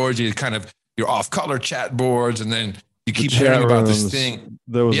chat boards, your off-color chat boards, and then you keep hearing about this thing.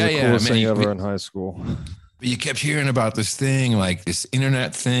 That was the coolest thing ever in high school. but you kept hearing about this thing, like this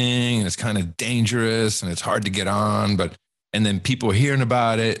internet thing, and it's kind of dangerous and it's hard to get on, and then people were hearing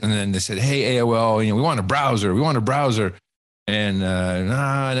about it, and then they said, hey, AOL, we want a browser. And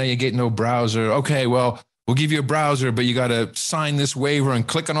nah, no, you get no browser. Okay, well, we'll give you a browser, but you got to sign this waiver and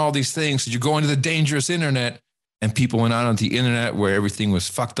click on all these things. So you go into the dangerous internet. And people went out on the internet where everything was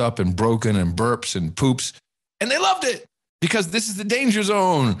fucked up and broken and burps and poops. And they loved it because this is the danger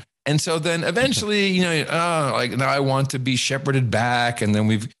zone. And so then eventually, like now I want to be shepherded back. And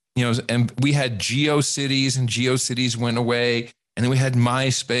then and we had GeoCities, and GeoCities went away. And then we had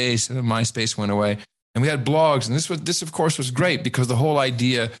MySpace, and then MySpace went away. And we had blogs. And this of course was great because the whole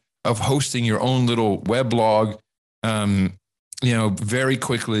idea of hosting your own little weblog, very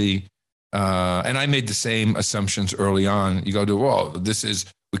quickly. And I made the same assumptions early on. You go to,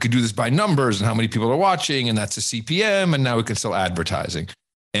 we could do this by numbers and how many people are watching, and that's a CPM, and now we can sell advertising.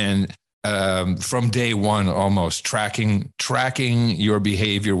 And from day one, almost tracking your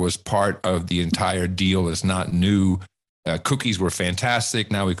behavior was part of the entire deal. It's not new. Cookies were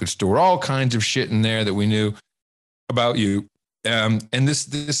fantastic. Now we could store all kinds of shit in there that we knew about you. And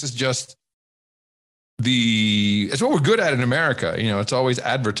this is just it's what we're good at in America. It's always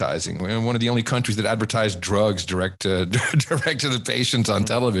advertising. We're one of the only countries that advertise drugs direct to the patients on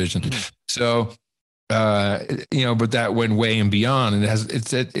television. So, but that went way and beyond, and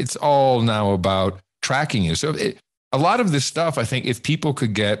it's all now about tracking you. So a lot of this stuff, I think, if people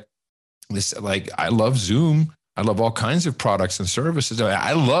could get this, like, I love Zoom. I love all kinds of products and services.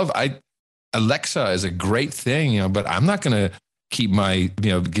 Alexa is a great thing, but I'm not going to give my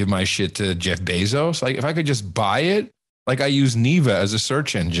shit to Jeff Bezos. Like, if I could just buy it, like I use Neeva as a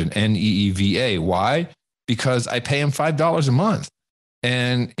search engine, Neeva. Why? Because I pay them $5 a month.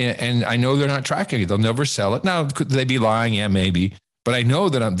 And I know they're not tracking it. They'll never sell it. Now, could they be lying? Yeah, maybe. But I know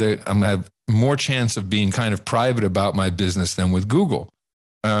that I'm have more chance of being kind of private about my business than with Google.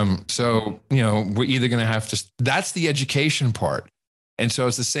 So, we're either going to have to, that's the education part. And so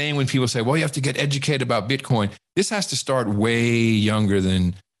it's the same when people say, well, you have to get educated about Bitcoin. This has to start way younger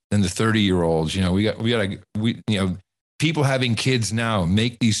than the 30-year-olds. People having kids now,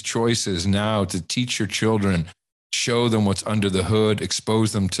 make these choices now to teach your children, show them what's under the hood,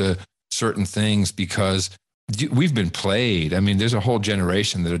 expose them to certain things, because we've been played. I mean, there's a whole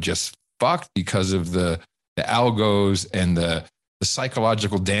generation that are just fucked because of the algos and the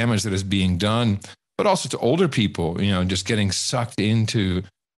psychological damage that is being done, but also to older people, just getting sucked into,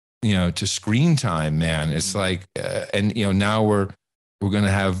 to screen time, man. It's like, now we're going to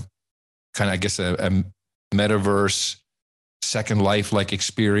have kind of, I guess, a metaverse Second Life-like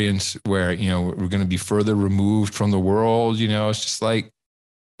experience where, we're going to be further removed from the world. It's just like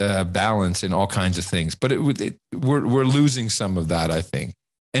balance in all kinds of things. But we're losing some of that, I think.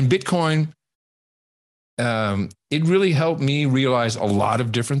 And Bitcoin, it really helped me realize a lot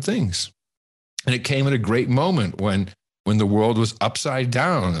of different things. And it came at a great moment when the world was upside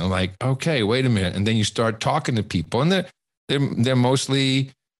down. And like, okay, wait a minute. And then you start talking to people, and they're mostly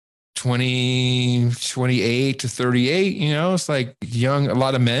 28 to 38, it's like young, a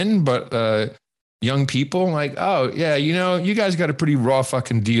lot of men, but young people, like, oh yeah, you guys got a pretty raw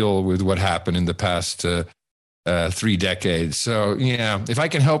fucking deal with what happened in the past 3 decades. So yeah, if I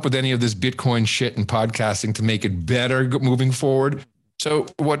can help with any of this Bitcoin shit and podcasting to make it better moving forward. So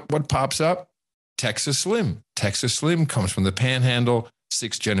what pops up? Texas Slim. Texas Slim comes from the Panhandle,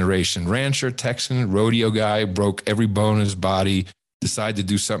 6th generation rancher, Texan, rodeo guy, broke every bone in his body, decided to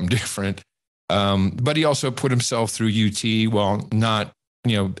do something different. But he also put himself through UT. Well, not,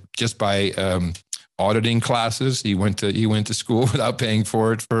 just by auditing classes. He went to school without paying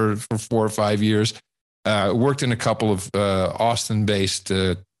for it for 4 or 5 years. Worked in a couple of Austin-based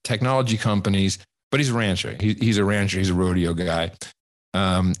technology companies, but he's a rancher. He's a rancher. He's a rodeo guy.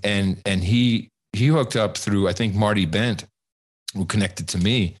 And he hooked up through, I think, Marty Bent, who connected to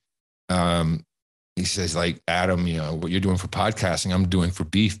me. He says, like, Adam, what you're doing for podcasting, I'm doing for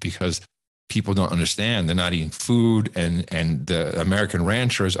beef, because people don't understand. They're not eating food, and the American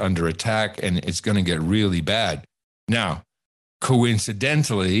rancher is under attack, and it's going to get really bad. Now,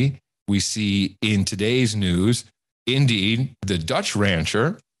 coincidentally, we see in today's news, indeed, the Dutch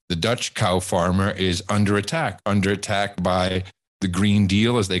rancher, the Dutch cow farmer, is under attack by the Green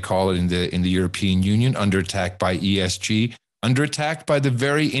Deal, as they call it in the European Union, under attack by ESG, under attack by the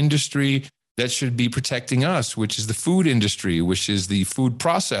very industry that should be protecting us, which is the food industry, which is the food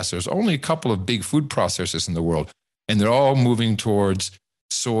processors. Only a couple of big food processors in the world, and they're all moving towards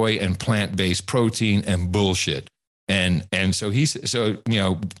soy and plant-based protein and bullshit. And so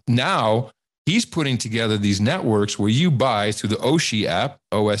now he's putting together these networks where you buy through the Oshi app,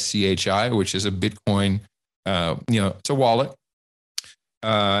 OSCHI, which is a Bitcoin It's a wallet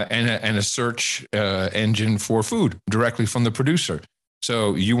and a search engine for food directly from the producer.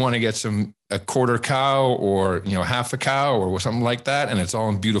 So you want to get a quarter cow or half a cow or something like that, and it's all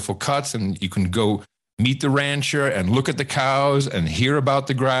in beautiful cuts, and you can go meet the rancher and look at the cows and hear about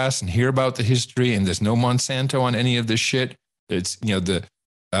the grass and hear about the history. And there's no Monsanto on any of this shit. It's they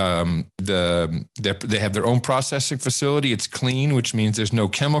have their own processing facility. It's clean, which means there's no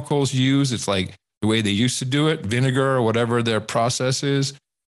chemicals used. It's like the way they used to do it, vinegar or whatever their process is,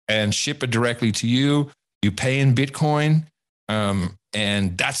 and ship it directly to you. You pay in Bitcoin,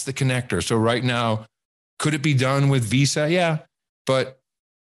 and that's the connector. So right now, could it be done with Visa? Yeah, but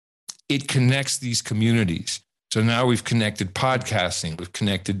it connects these communities. So now we've connected podcasting, we've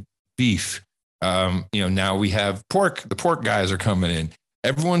connected beef. Now we have pork. The pork guys are coming in.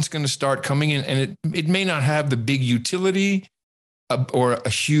 Everyone's going to start coming in, and it may not have the big utility or a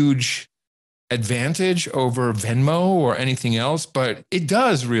huge advantage over Venmo or anything else, but it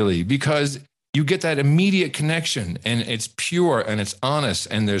does really, because you get that immediate connection, and it's pure and it's honest,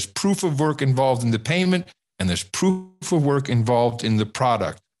 and there's proof of work involved in the payment, and there's proof of work involved in the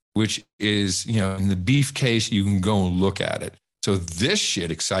product, which is, in the beef case, you can go and look at it. So this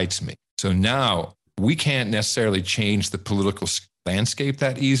shit excites me. So now we can't necessarily change the political landscape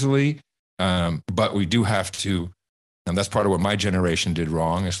that easily, but we do have to, and that's part of what my generation did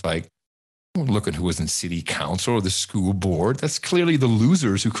wrong. It's like, look at who was in city council or the school board. That's clearly the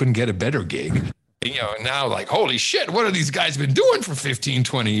losers who couldn't get a better gig. Now like, holy shit, what have these guys been doing for 15,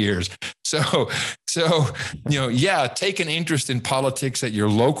 20 years? So, take an interest in politics at your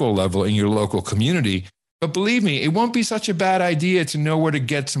local level, in your local community. But believe me, it won't be such a bad idea to know where to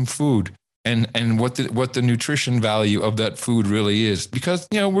get some food and what the nutrition value of that food really is, because,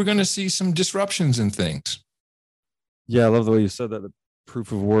 we're going to see some disruptions in things. Yeah, I love the way you said that. The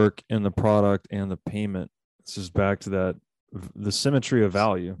proof of work in the product and the payment. It's just back to that, the symmetry of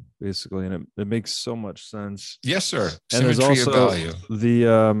value, basically, and it makes so much sense. Yes, sir. And there's Symmetry also of value.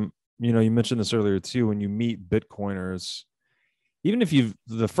 The you mentioned this earlier too. When you meet Bitcoiners, even if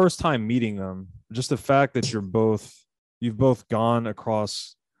the first time meeting them, just the fact that you've both gone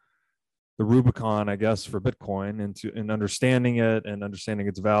across the Rubicon, I guess, for Bitcoin and understanding it and understanding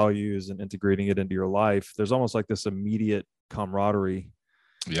its values and integrating it into your life, there's almost like this immediate camaraderie.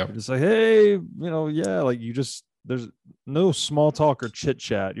 Yep. It's like, hey, there's no small talk or chit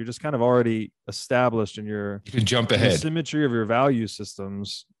chat. You're just kind of already established in you can jump ahead. The symmetry of your value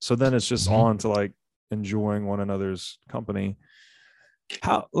systems. So then it's just on to like enjoying one another's company.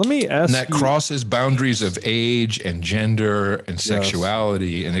 Let me ask and that crosses boundaries of age and gender and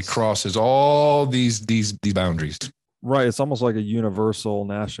sexuality, and it crosses all these boundaries. Right. It's almost like a universal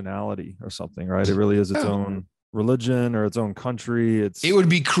nationality or something, right? It really is its own religion or its own country. It would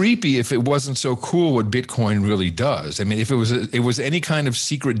be creepy if it wasn't so cool what Bitcoin really does. I mean, if it was any kind of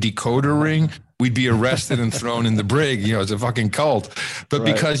secret decoder ring, we'd be arrested and thrown in the brig. It's a fucking cult. But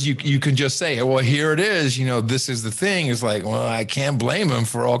right. Because you can just say, well, here it is. This is the thing. It's like, well, I can't blame him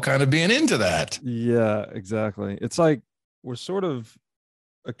for all kind of being into that. Yeah, exactly. It's like we're sort of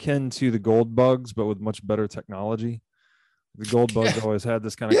akin to the gold bugs, but with much better technology. The gold bugs always had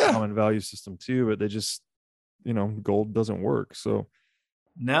this kind of common value system too, but they just gold doesn't work. So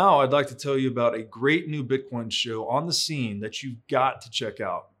now I'd like to tell you about a great new Bitcoin show on the scene that you've got to check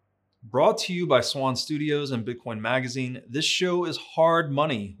out. Brought to you by Swan Studios and Bitcoin Magazine, this show is Hard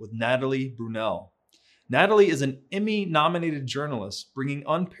Money with Natalie Brunell. Natalie is an Emmy-nominated journalist bringing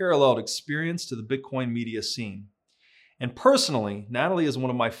unparalleled experience to the Bitcoin media scene. And personally, Natalie is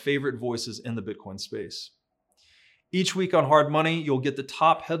one of my favorite voices in the Bitcoin space. Each week on Hard Money, you'll get the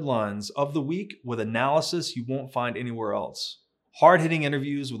top headlines of the week with analysis you won't find anywhere else. Hard-hitting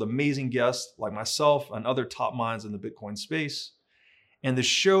interviews with amazing guests like myself and other top minds in the Bitcoin space. And the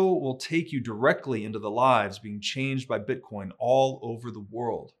show will take you directly into the lives being changed by Bitcoin all over the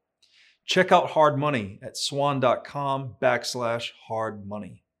world. Check out Hard Money at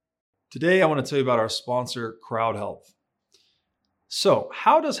swan.com/hardmoney. Today, I want to tell you about our sponsor, Crowd Health. So,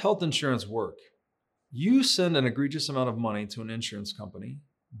 how does health insurance work? You send an egregious amount of money to an insurance company.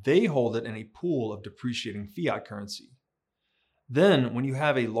 They hold it in a pool of depreciating fiat currency. Then, when you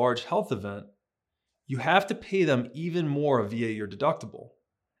have a large health event, you have to pay them even more via your deductible.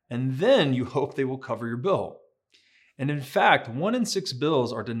 And then you hope they will cover your bill. And in fact, 1 in 6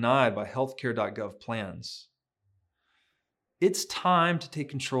 bills are denied by healthcare.gov plans. It's time to take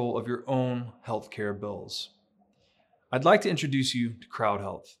control of your own healthcare bills. I'd like to introduce you to Crowd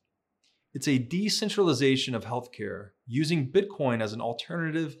Health. It's a decentralization of healthcare using Bitcoin as an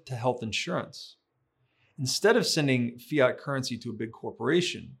alternative to health insurance. Instead of sending fiat currency to a big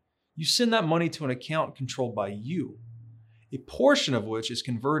corporation, You send that money to an account controlled by you, a portion of which is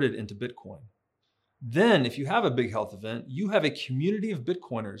converted into Bitcoin. Then, if you have a big health event, you have a community of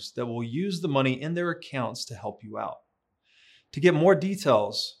Bitcoiners that will use the money in their accounts to help you out. To get more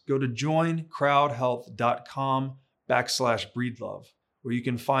details, go to joincrowdhealth.com/breedlove, where you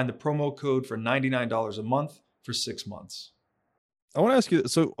can find the promo code for $99 a month for 6 months. I want to ask you,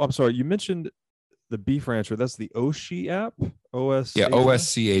 so I'm sorry, you mentioned the Beef Rancher. That's the Oshi app? Yeah,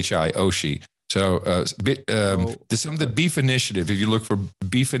 OSCHI, Oshi. So some of the Beef Initiative, if you look for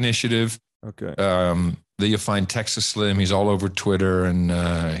Beef Initiative, okay, then you'll find Texas Slim. He's all over Twitter,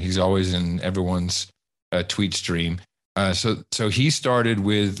 and he's always in everyone's tweet stream. So he started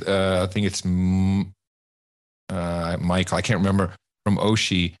with, I think it's Michael, I can't remember, from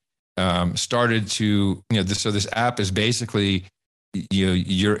Oshi, started to, so this app is basically,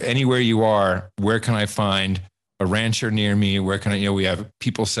 you're anywhere you are, where can I find a rancher near me? Where can I, we have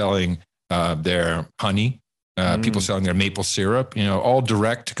people selling their honey, people selling their maple syrup, all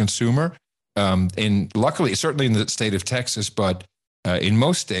direct to consumer. And luckily, certainly in the state of Texas, but in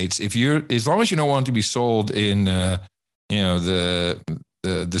most states, as long as you don't want it to be sold in, the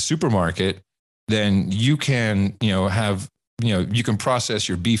supermarket, then you can, you can process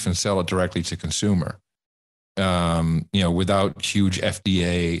your beef and sell it directly to consumer, without huge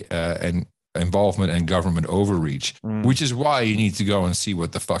FDA and involvement and government overreach, which is why you need to go and see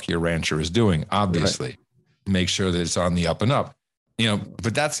what the fuck your rancher is doing, obviously. Right. Make sure that it's on the up and up,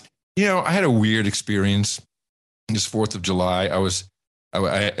 but that's, I had a weird experience this 4th of July.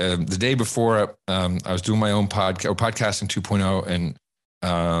 The day before, I was doing my own podcasting 2.0,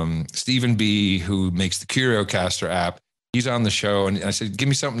 and Stephen B., who makes the CurioCaster app, he's on the show, and I said, give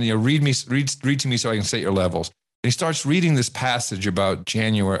me something, read to me so I can set your levels. And he starts reading this passage about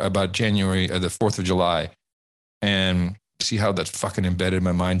January, the 4th of July, and see how that's fucking embedded in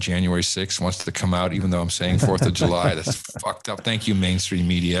my mind. January 6th wants to come out, even though I'm saying 4th of July. That's fucked up. Thank you, mainstream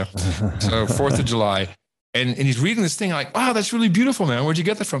media. So 4th of July. And he's reading this thing like, wow, that's really beautiful, man. Where'd you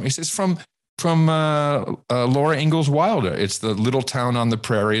get that from? He says, from Laura Ingalls Wilder. It's the Little Town on the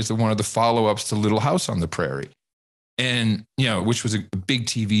Prairie. It's one of the follow-ups to Little House on the Prairie. And, which was a big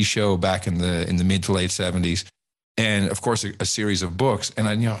TV show back in the mid to late 70s. And of course, a series of books. And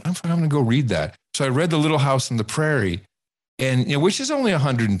I'm going to go read that. So I read The Little House on the Prairie, and, which is only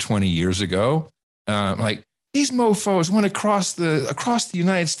 120 years ago. These mofos went across the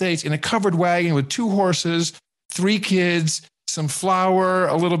United States in a covered wagon with 2 horses, 3 kids, some flour,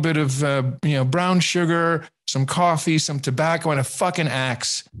 a little bit of brown sugar, some coffee, some tobacco, and a fucking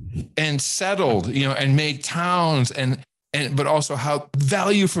axe, and settled, and made towns, but also how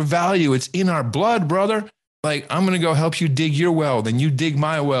value for value, it's in our blood, brother. Like, I'm going to go help you dig your well, then you dig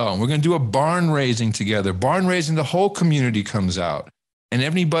my well, and we're going to do a barn raising together. Barn raising, the whole community comes out, and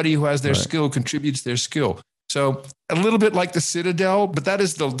everybody who has their skill contributes their skill. So a little bit like the Citadel, but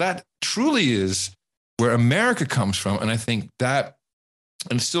that truly is where America comes from. And I think that,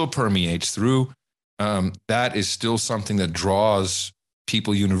 and still permeates through, that is still something that draws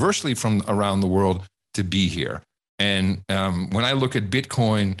people universally from around the world to be here. And when I look at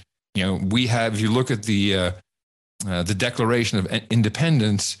Bitcoin, if you look at the Declaration of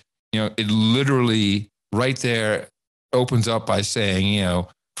Independence, it literally right there opens up by saying,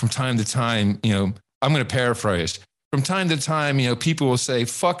 from time to time, I'm going to paraphrase. From time to time, people will say,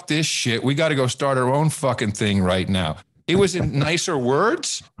 fuck this shit. We got to go start our own fucking thing right now. It was in nicer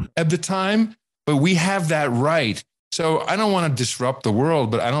words at the time, but we have that right. So I don't want to disrupt the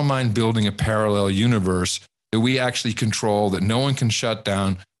world, but I don't mind building a parallel universe that we actually control, that no one can shut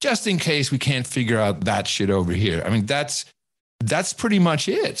down, just in case we can't figure out that shit over here. I mean, that's pretty much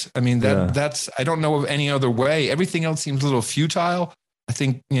it. I mean, that's, I don't know of any other way. Everything else seems a little futile. I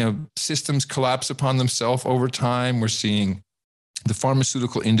think, systems collapse upon themselves over time. We're seeing the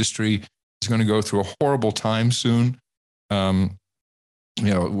pharmaceutical industry is going to go through a horrible time soon.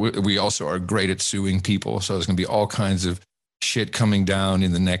 We also are great at suing people. So there's going to be all kinds of shit coming down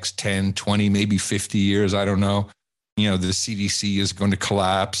in the next 10, 20, maybe 50 years. I don't know. The CDC is going to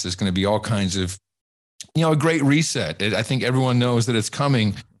collapse. There's going to be all kinds of, a great reset. I think everyone knows that it's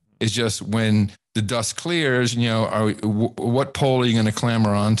coming. It's just when the dust clears, what pole are you going to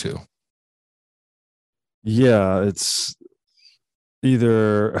clamber onto? Yeah, it's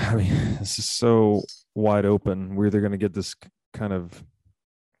either, this is so wide open. We're either going to get this kind of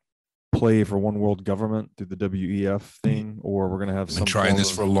play for one world government through the WEF thing, or we're going to have some. Been trying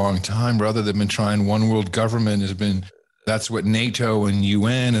this for a long time, brother. They've been trying one world government. That's what NATO and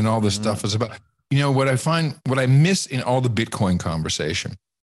UN and all this stuff is about. What I miss in all the Bitcoin conversation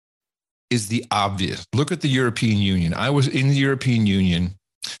is the obvious. Look at the European Union. I was in the European Union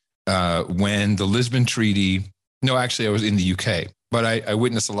when the Lisbon Treaty. No, actually, I was in the UK, but I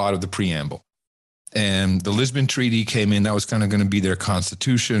witnessed a lot of the preamble. And the Lisbon Treaty came in. That was kind of going to be their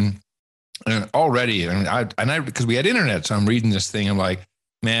constitution. And already, because we had internet, so I'm reading this thing. I'm like,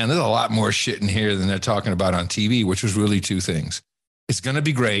 man, there's a lot more shit in here than they're talking about on TV, which was really two things. It's going to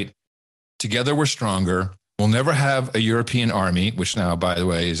be great. Together, we're stronger. We'll never have a European army, which now, by the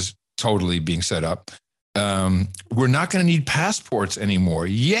way, is totally being set up. We're not going to need passports anymore.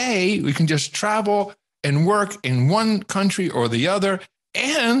 Yay, we can just travel and work in one country or the other.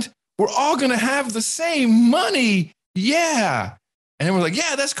 And we're all going to have the same money. Yeah. And then we're like,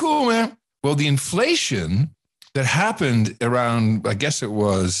 yeah, that's cool, man. Well, the inflation that happened around, I guess it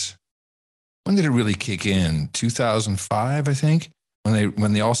was, when did it really kick in? 2005, I think,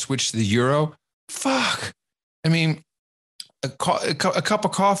 when they all switched to the euro. Fuck. I mean, a cup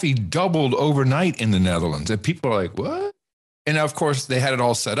of coffee doubled overnight in the Netherlands. And people are like, what? And of course, they had it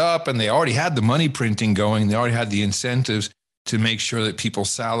all set up and they already had the money printing going. They already had the incentives to make sure that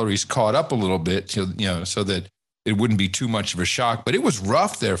people's salaries caught up a little bit, so that it wouldn't be too much of a shock. But it was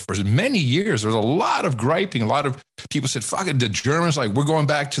rough there for many years. There was a lot of griping. A lot of people said, fuck it. The Germans, like, we're going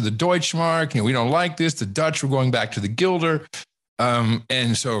back to the Deutschmark. We don't like this. The Dutch, we're going back to the guilder.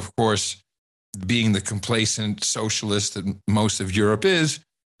 And so, of course, being the complacent socialist that most of Europe is,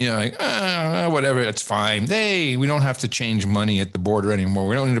 like, whatever, it's fine. We don't have to change money at the border anymore.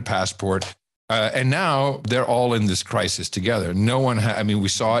 We don't need a passport. And now they're all in this crisis together. No one, we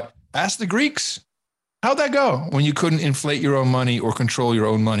saw it. Ask the Greeks. How'd that go when you couldn't inflate your own money or control your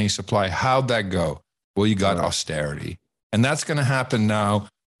own money supply? How'd that go? Well, you got austerity. And that's going to happen now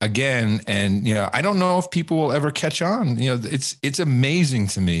again. And, I don't know if people will ever catch on. It's amazing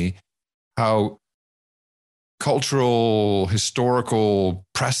to me how cultural, historical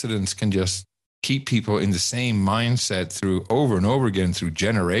precedents can just keep people in the same mindset through over and over again through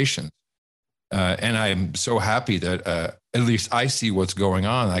generations. And I'm so happy that at least I see what's going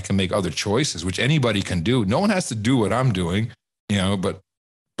on. I can make other choices, which anybody can do. No one has to do what I'm doing, but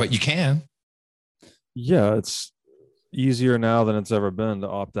you can. Yeah, it's easier now than it's ever been to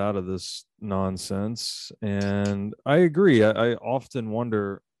opt out of this nonsense. And I agree. I often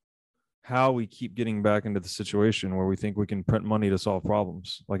wonder how we keep getting back into the situation where we think we can print money to solve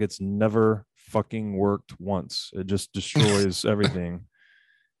problems. Like, it's never fucking worked once. It just destroys everything.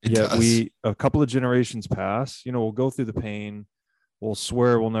 Yet a couple of generations pass, we'll go through the pain. We'll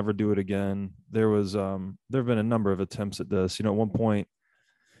swear we'll never do it again. There have been a number of attempts at this. At one point,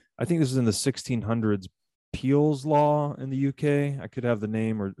 I think this is in the 1600s, Peel's law in the UK. I could have the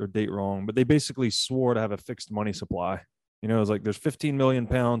name or date wrong, but they basically swore to have a fixed money supply. It was like, there's 15 million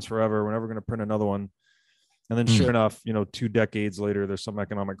pounds forever. We're never going to print another one. And then sure enough, 2 decades later, there's some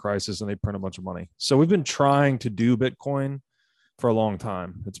economic crisis and they print a bunch of money. So we've been trying to do Bitcoin for a long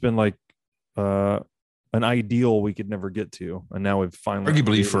time. It's been like an ideal we could never get to. And now we've finally...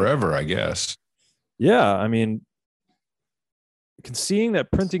 Arguably forever, I guess. Yeah. Seeing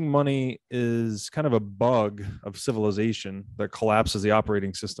that printing money is kind of a bug of civilization that collapses the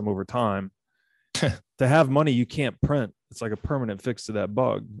operating system over time. To have money you can't print, it's like a permanent fix to that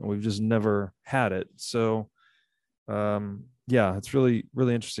bug. And we've just never had it. So, it's really,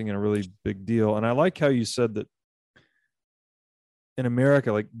 really interesting and a really big deal. And I like how you said that in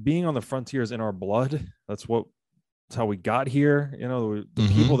America, like, being on the frontier is in our blood. That's how we got here.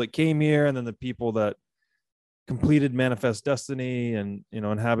 The people that came here, and then the people that completed Manifest Destiny and,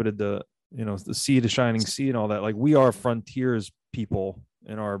 inhabited the sea, the shining sea and all that. Like, we are frontiers people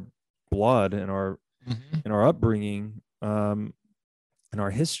in our blood and in our upbringing, in our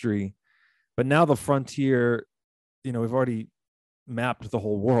history. But now the frontier, we've already mapped the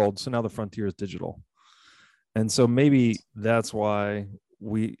whole world. So now the frontier is digital. And so maybe that's why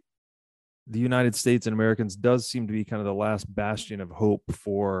the United States and Americans does seem to be kind of the last bastion of hope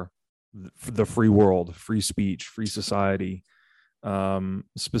for the free world, free speech, free society.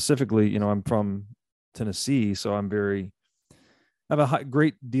 Specifically, I'm from Tennessee, so I have a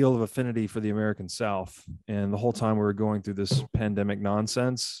great deal of affinity for the American South. And the whole time we were going through this pandemic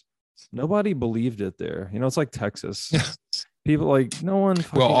nonsense, nobody believed it there. It's like Texas. People, like, no one.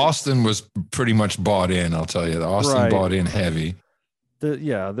 Well, Austin was pretty much bought in. I'll tell you, Austin bought in heavy.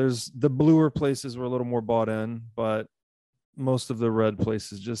 There's the bluer places were a little more bought in, but most of the red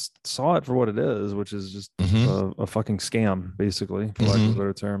places just saw it for what it is, which is just a fucking scam, basically, for lack of a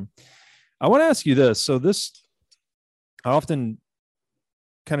better term. I want to ask you this. So I often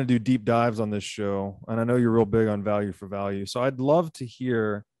kind of do deep dives on this show, and I know you're real big on value for value. So I'd love to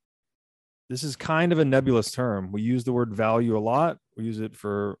hear. This is kind of a nebulous term. We use the word value a lot. We use it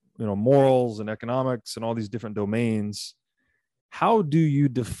for, morals and economics and all these different domains. How do you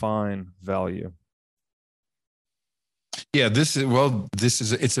define value? Yeah, it's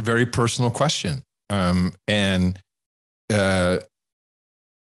a very personal question. And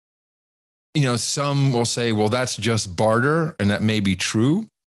some will say, well, that's just barter, and that may be true.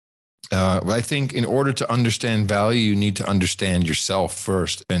 But I think in order to understand value, you need to understand yourself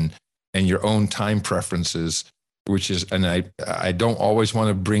first, and your own time preferences, which is, and I don't always want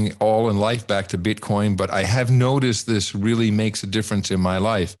to bring all in life back to Bitcoin, but I have noticed this really makes a difference in my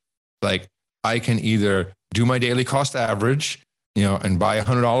life. Like, I can either do my daily cost average, and buy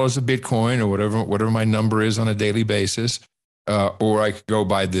 $100 of Bitcoin or whatever my number is on a daily basis, or I could go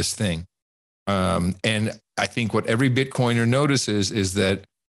buy this thing. And I think what every Bitcoiner notices is that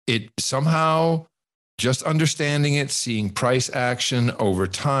it somehow, just understanding it, seeing price action over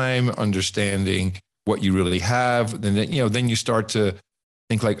time, understanding what you really have, then you start to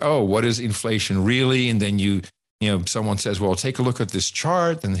think like, oh, what is inflation really? And then someone says, well, take a look at this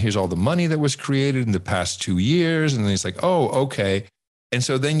chart, and here's all the money that was created in the past 2 years, and then it's like, oh, okay. And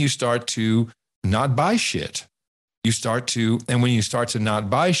so then you start to not buy shit. And when you start to not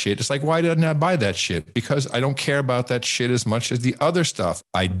buy shit, it's like, why did I not buy that shit? Because I don't care about that shit as much as the other stuff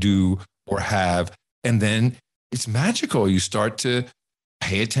I do or have. And then it's magical. You start to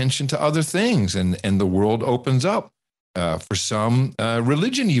pay attention to other things, and the world opens up. For some,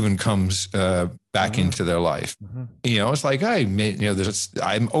 religion even comes back into their life. It's like,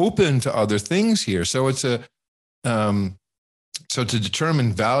 I'm open to other things here. So it's so to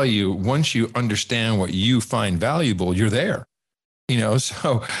determine value, once you understand what you find valuable, you're there.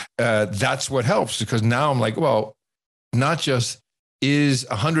 So that's what helps, because now I'm like, well, not just is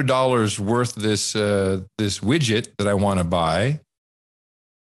 $100 worth this widget that I want to buy,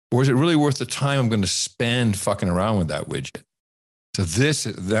 or is it really worth the time I'm going to spend fucking around with that widget? So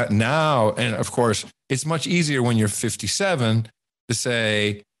that now, and of course, it's much easier when you're 57 to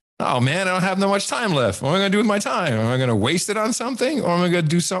say, oh man, I don't have that much time left. What am I going to do with my time? Am I going to waste it on something, or am I going to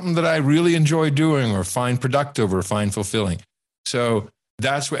do something that I really enjoy doing, or find productive, or find fulfilling? So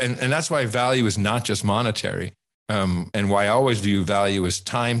that's and that's why value is not just monetary, and why I always view value as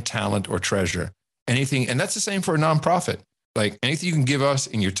time, talent, or treasure. Anything, and that's the same for a nonprofit. Like, anything you can give us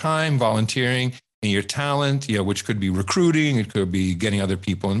in your time, volunteering, in your talent, which could be recruiting, it could be getting other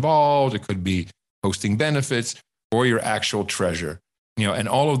people involved, it could be hosting benefits, or your actual treasure. And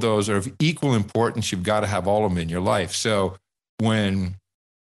all of those are of equal importance. You've got to have all of them in your life. So when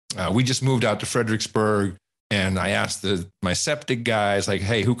we just moved out to Fredericksburg, and I asked my septic guys, like,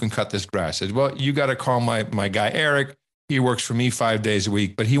 hey, who can cut this grass? I said, well, you got to call my guy, Eric. He works for me 5 days a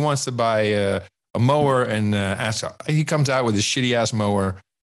week, but he wants to buy a mower, and he comes out with his shitty ass mower,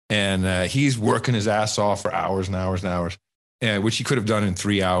 and he's working his ass off for hours and hours and hours, which he could have done in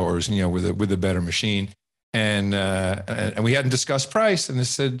 3 hours, with a better machine. And we hadn't discussed price. And I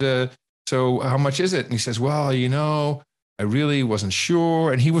said, so how much is it? And he says, well, I really wasn't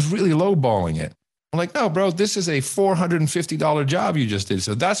sure. And he was really lowballing it. I'm like, no, bro, this is a $450 job you just did.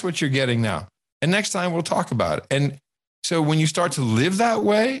 So that's what you're getting now. And next time we'll talk about it. And so when you start to live that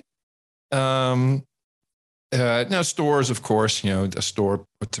way, now stores, of course, a store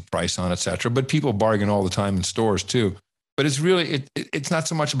puts a price on, et cetera, but people bargain all the time in stores too. But it's really, it's not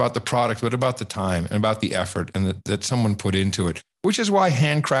so much about the product, but about the time and about the effort and that someone put into it, which is why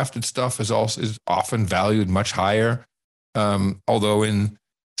handcrafted stuff is often valued much higher. Although in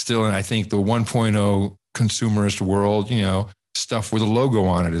I think the 1.0 consumerist world, stuff with a logo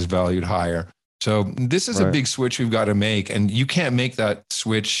on it is valued higher. So this is a big switch we've got to make. And you can't make that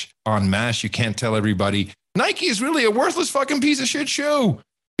switch en masse. You can't tell everybody Nike is really a worthless fucking piece of shit shoe.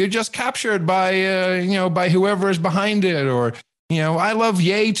 You're just captured by, by whoever is behind it. Or, I love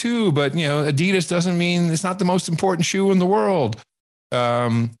Ye too, but, Adidas doesn't mean it's not the most important shoe in the world.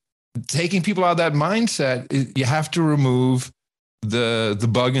 Taking people out of that mindset, you have to remove the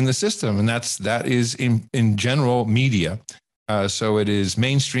bug in the system. And that is in general media. So it is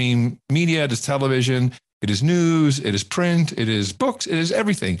mainstream media, it is television, it is news, it is print, it is books, it is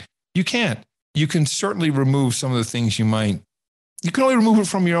everything. You can certainly remove some of the things you can only remove it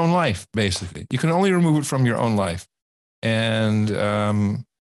from your own life, basically. You can only remove it from your own life. And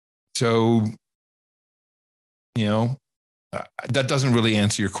so, that doesn't really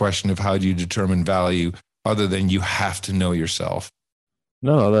answer your question of how do you determine value, other than you have to know yourself.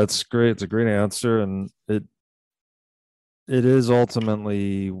 No, that's great. It's a great answer. And it is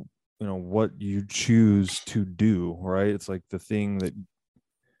ultimately, what you choose to do, right? It's like the thing that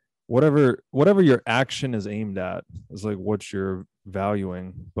whatever your action is aimed at is like what you're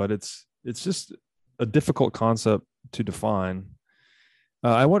valuing, but it's just a difficult concept to define.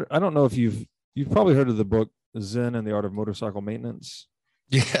 I don't know if you've probably heard of the book Zen and the Art of Motorcycle Maintenance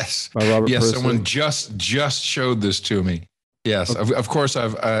Yes. by Robert Yes. Pirsig. Someone just showed this to me. Yes. Okay. Of course,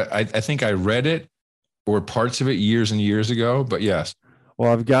 I think I read it or parts of it years and years ago, but yes.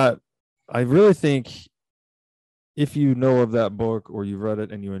 Well, I really think if you know of that book or you read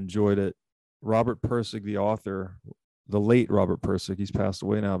it and you enjoyed it, Robert Pirsig, the author, the late Robert Pirsig, he's passed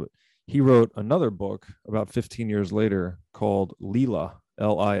away now, but he wrote another book about 15 years later called Lila,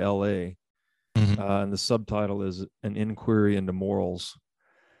 Lila. And the subtitle is An Inquiry into Morals.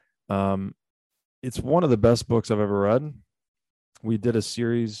 It's one of the best books I've ever read. We did a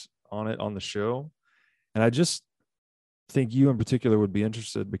series on it on the show. And I just think you in particular would be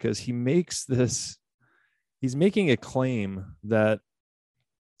interested because he's making a claim that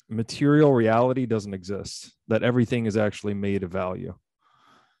material reality doesn't exist, that everything is actually made of value.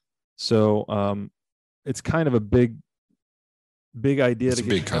 So it's kind of a big idea to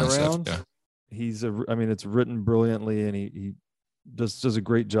get your head around. Yeah. It's written brilliantly, and he does a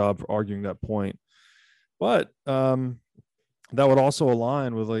great job for arguing that point. But that would also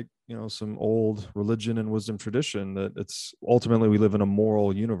align with some old religion and wisdom tradition that it's ultimately we live in a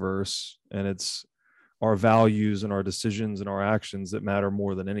moral universe, and it's our values and our decisions and our actions that matter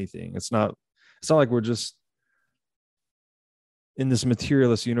more than anything. It's not like we're just in this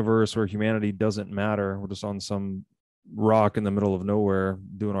materialist universe where humanity doesn't matter. We're just on some rock in the middle of nowhere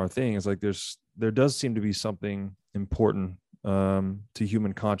doing our thing. It's like there does seem to be something important to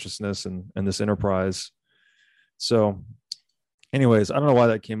human consciousness and this enterprise. So anyways, I don't know why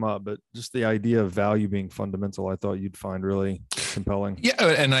that came up, but just the idea of value being fundamental, I thought you'd find really compelling. Yeah,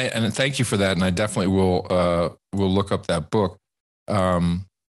 and thank you for that. And I definitely will look up that book. The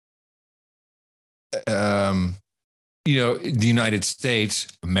United States,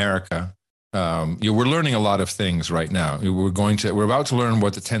 America. We're learning a lot of things right now. We're about to learn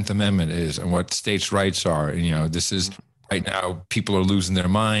what the 10th Amendment is and what states' rights are. And, this is right now, people are losing their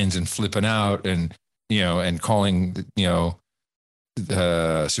minds and flipping out and calling,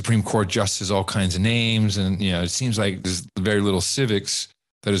 the Supreme Court justices all kinds of names. And, it seems like there's very little civics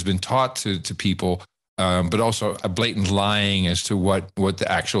that has been taught to people, but also a blatant lying as to what the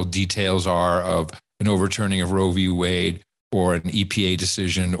actual details are of an overturning of Roe v. Wade, or an EPA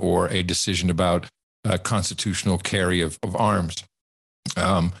decision, or a decision about constitutional carry of arms.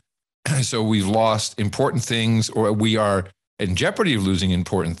 So we've lost important things, or we are in jeopardy of losing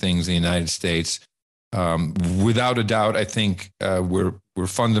important things in the United States. Without a doubt, I think we're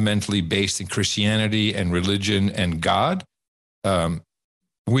fundamentally based in Christianity and religion and God,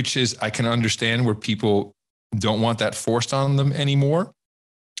 which is, I can understand where people don't want that forced on them anymore.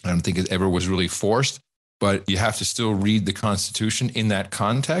 I don't think it ever was really forced. But you have to still read the Constitution in that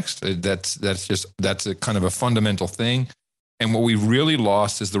context. That's a kind of a fundamental thing. And what we really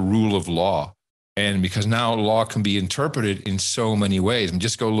lost is the rule of law. And because now law can be interpreted in so many ways.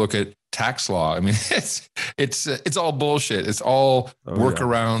 Just go look at tax law. It's all bullshit. It's all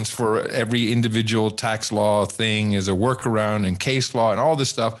workarounds for every individual tax law thing is a workaround, and case law and all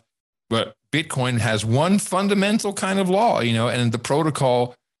this stuff. But Bitcoin has one fundamental kind of law, and the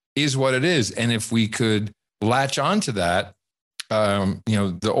protocol is what it is. And if we could latch onto that,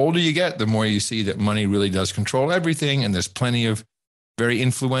 the older you get, the more you see that money really does control everything. And there's plenty of very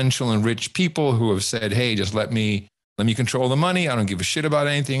influential and rich people who have said, hey, just let me control the money. I don't give a shit about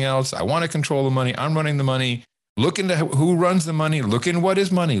anything else. I want to control the money. I'm running the money. Look into who runs the money. Look in what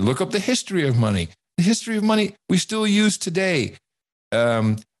is money. Look up the history of money. The history of money we still use today.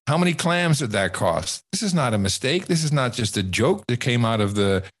 How many clams did that cost? This is not a mistake. This is not just a joke that came out of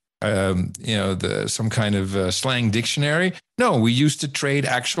some kind of slang dictionary. No, we used to trade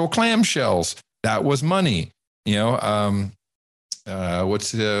actual clam shells. That was money. What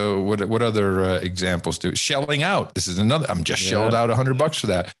other examples do? Shelling out. This is another. I'm just shelled out $100 for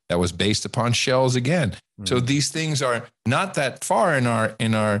that. That was based upon shells again. So these things are not that far in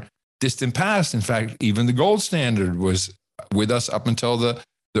our distant past. In fact, even the gold standard was with us up until the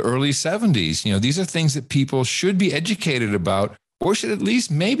early 70s. These are things that people should be educated about, or should at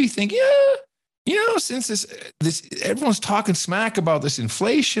least maybe think, since this everyone's talking smack about this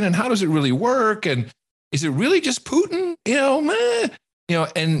inflation and how does it really work, and is it really just Putin?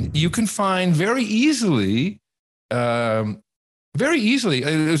 And you can find very easily. It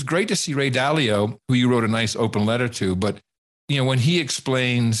was great to see Ray Dalio, who you wrote a nice open letter to, but when he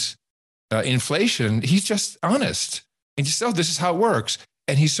explains inflation, he's just honest and just, this is how it works,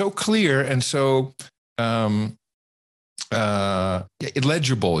 and he's so clear and so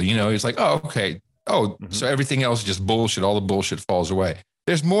illegible. He's like, oh, okay. So everything else is just bullshit. All the bullshit falls away.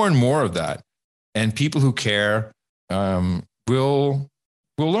 There's more and more of that. And people who care will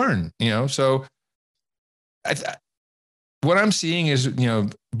learn, So I, what I'm seeing is,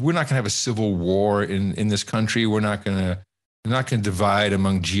 we're not going to have a civil war in this country. We're not going to divide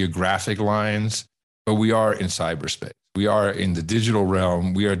among geographic lines, but we are in cyberspace. We are in the digital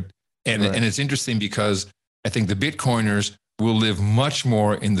realm. We are, and it's interesting because I think the Bitcoiners will live much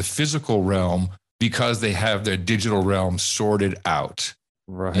more in the physical realm because they have their digital realm sorted out.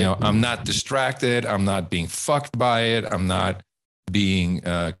 Right. I'm not distracted. I'm not being fucked by it. I'm not being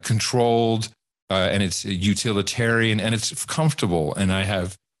controlled. And it's utilitarian and it's comfortable. And I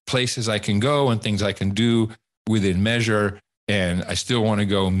have places I can go and things I can do within measure. And I still want to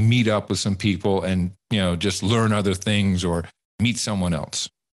go meet up with some people and, just learn other things or meet someone else.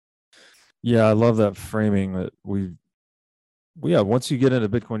 Yeah, I love that framing that once you get into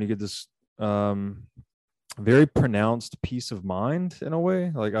Bitcoin, you get this very pronounced peace of mind in a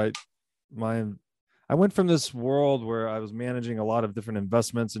way. Like I went from this world where I was managing a lot of different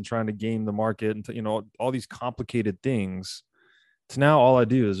investments and trying to game the market and all these complicated things to now all I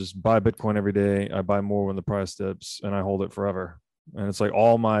do is just buy Bitcoin every day. I buy more when the price dips and I hold it forever. And it's like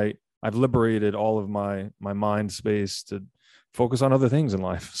I've liberated all of my mind space to focus on other things in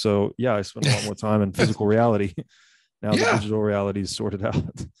life. So yeah, I spend a lot more time in physical reality. Now the digital reality is sorted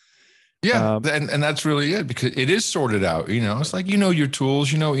out. Yeah. And that's really it, because it is sorted out. It's like, your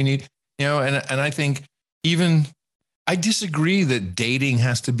tools, what you need, and I think I disagree that dating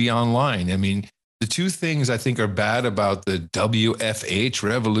has to be online. I mean, the two things I think are bad about the WFH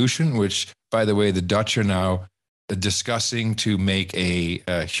revolution, which, by the way, the Dutch are now discussing to make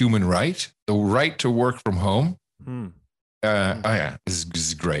a human right, the right to work from home. This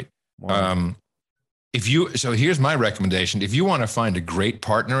is great. Wow. So here's my recommendation. If you want to find a great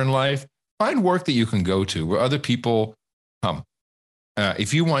partner in life, find work that you can go to where other people come.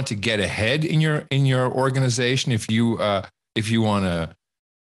 If you want to get ahead in your organization, if you want to,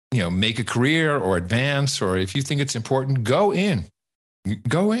 make a career or advance, or if you think it's important, go in.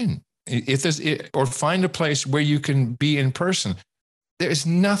 Or find a place where you can be in person. There's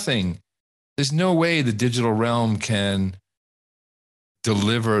no way the digital realm can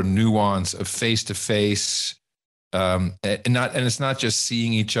deliver nuance of face to face. And it's not just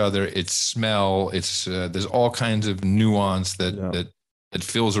seeing each other, it's smell, it's there's all kinds of nuance that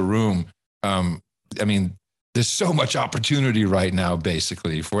fills a room. I mean, there's so much opportunity right now,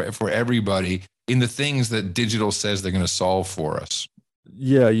 basically, for everybody in the things that digital says they're going to solve for us.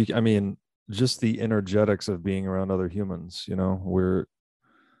 Yeah, just the energetics of being around other humans,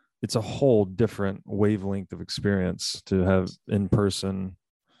 it's a whole different wavelength of experience to have in person.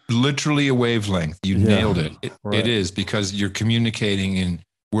 Literally a wavelength. You nailed it. It is, because you're communicating and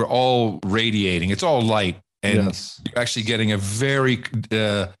we're all radiating. It's all light. And you're actually getting a very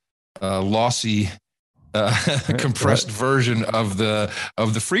lossy, compressed version of the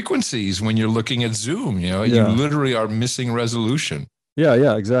frequencies when you're looking at Zoom. You literally are missing resolution.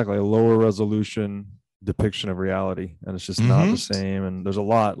 Yeah, exactly. A lower resolution depiction of reality, and it's just not the same. And there's a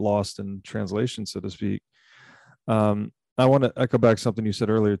lot lost in translation, so to speak. I want to echo back something you said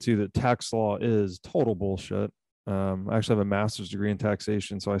earlier too, that tax law is total bullshit. I actually have a master's degree in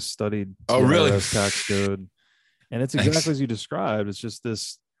taxation, so I studied IRS tax code, and it's exactly as you described. It's just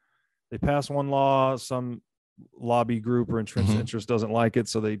this: they pass one law, some lobby group or interest doesn't like it,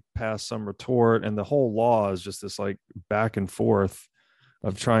 so they pass some retort, and the whole law is just this like back and forth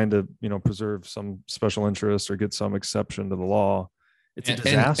of trying to preserve some special interest or get some exception to the law. It's a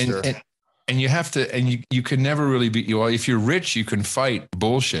disaster. And you have to, and you can never really be, if you're rich, you can fight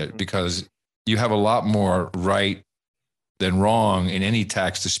bullshit because you have a lot more right than wrong in any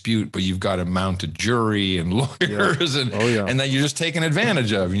tax dispute, but you've got to mount a jury and lawyers and that you're just taking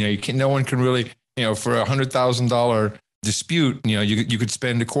advantage of. No one can really, for $100,000 dispute, you could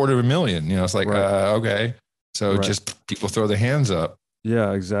spend $250,000. It's like, okay. So just people throw their hands up.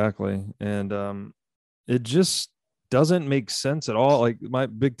 Yeah, exactly. And it just doesn't make sense at all. Like, my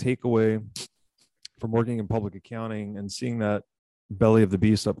big takeaway from working in public accounting and seeing that belly of the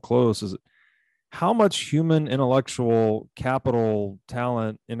beast up close is how much human intellectual capital,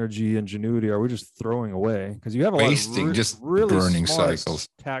 talent, energy, ingenuity are we just throwing away? Because you have a wasting, lot of just really burning smart cycles.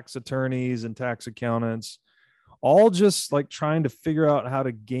 Tax attorneys and tax accountants, all just like trying to figure out how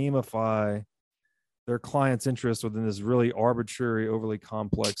to gamify their client's interest within this really arbitrary, overly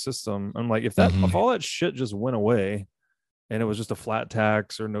complex system. I'm like, if all that shit just went away and it was just a flat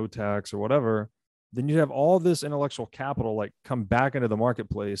tax or no tax or whatever, then you'd have all this intellectual capital like come back into the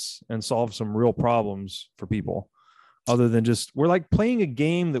marketplace and solve some real problems for people, other than just, we're like playing a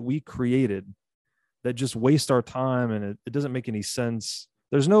game that we created that just wastes our time, and it doesn't make any sense.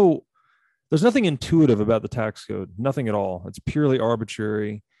 There's nothing intuitive about the tax code, nothing at all. It's purely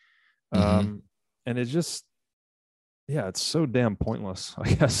arbitrary. And it just, yeah, it's so damn pointless,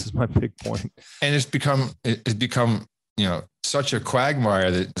 I guess, is my big point. And it's become such a quagmire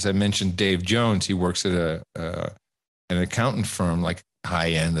that, as I mentioned, Dave Jones, he works at an accountant firm, like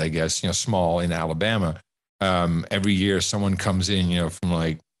high end, I guess, small in Alabama. Every year someone comes in, from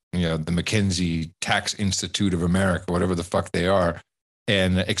like, the McKinsey Tax Institute of America, whatever the fuck they are,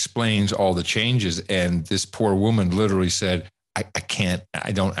 and explains all the changes. And this poor woman literally said,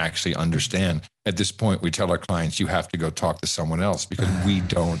 I don't actually understand. At this point, we tell our clients, you have to go talk to someone else because we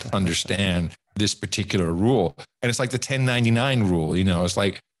don't understand this particular rule. And it's like the 1099 rule, it's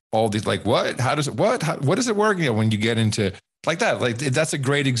like all these, like, what, how does it, what does it work? When you get into like that, like that's a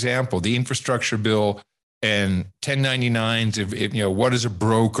great example, the infrastructure bill and 1099s. If what is a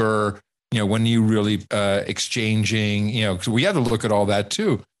broker? When are you really exchanging, because we have to look at all that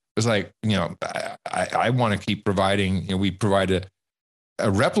too. It's like, I want to keep providing, we provide a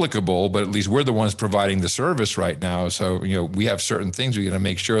replicable, but at least we're the ones providing the service right now. So, we have certain things we got to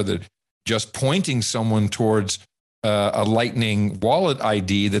make sure that just pointing someone towards a Lightning wallet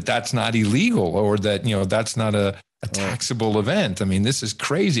ID, that's not illegal, or that, that's not a taxable event. I mean, this is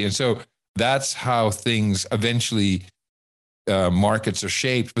crazy. And so that's how things eventually, markets are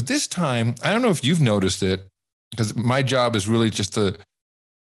shaped. But this time, I don't know if you've noticed it, because my job is really just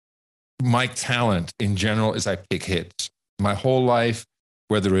my talent in general is I pick hits. My whole life,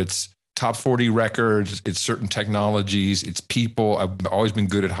 whether it's top 40 records, it's certain technologies, it's people. I've always been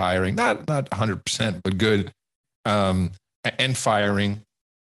good at hiring, not 100%, but good, and firing.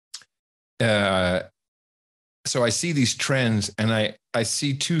 So I see these trends, and I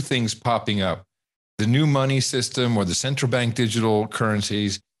see two things popping up: the new money system, or the central bank digital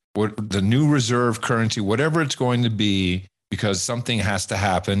currencies, or the new reserve currency, whatever it's going to be. Because something has to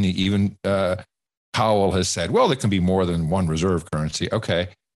happen. Even Powell has said, well, there can be more than one reserve currency. Okay.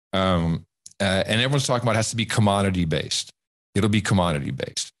 And everyone's talking about it has to be commodity based. It'll be commodity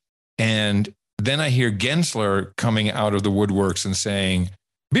based. And then I hear Gensler coming out of the woodworks and saying,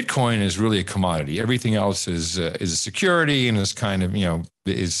 Bitcoin is really a commodity. Everything else is a security, and is kind of,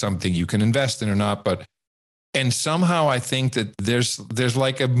 is something you can invest in or not. And somehow I think that there's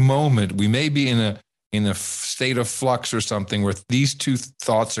like a moment, we may be in a state of flux or something, where these two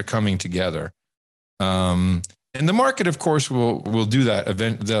thoughts are coming together. And the market, of course, will do that.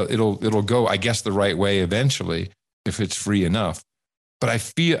 It'll go, I guess, the right way eventually if it's free enough. But I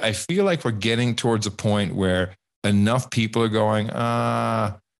feel like we're getting towards a point where enough people are going,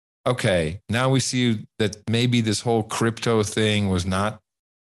 okay, now we see that maybe this whole crypto thing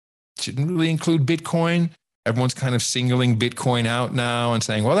shouldn't really include Bitcoin. Everyone's kind of singling Bitcoin out now and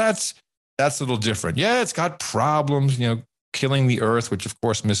saying, well, that's a little different. Yeah, it's got problems, killing the earth, which of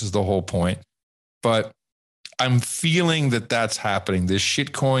course misses the whole point. But I'm feeling that that's happening. This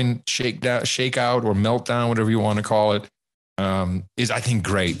shitcoin shakeout or meltdown, whatever you want to call it, is, I think,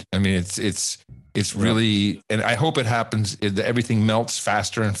 great. I mean, it's really, and I hope it happens. Everything melts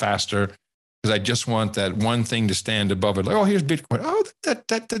faster and faster, because I just want that one thing to stand above it. Like, oh, here's Bitcoin. Oh, that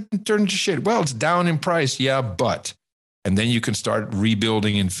turned to shit. Well, it's down in price. Yeah, but. And then you can start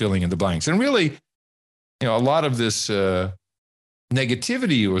rebuilding and filling in the blanks. And really, a lot of this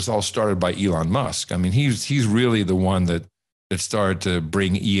negativity was all started by Elon Musk. I mean, he's really the one that started to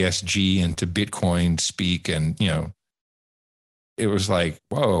bring ESG into Bitcoin speak. And, it was like,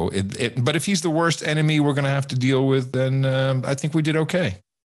 whoa. But if he's the worst enemy we're going to have to deal with, then I think we did okay.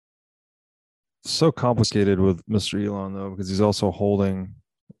 So complicated with Mr. Elon, though, because he's also holding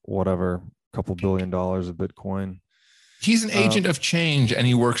whatever, a couple $1 billion of Bitcoin. He's an agent of change, and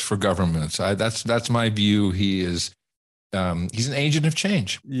he works for governments. That's my view. He is, he's an agent of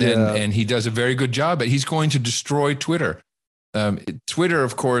change, and he does a very good job. But he's going to destroy Twitter. Twitter,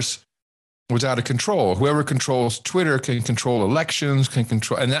 of course, was out of control. Whoever controls Twitter can control elections, can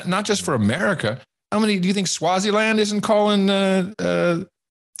control, and not just for America. How many do you think Swaziland isn't calling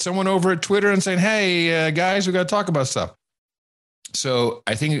someone over at Twitter and saying, "Hey, guys, we got to talk about stuff"? So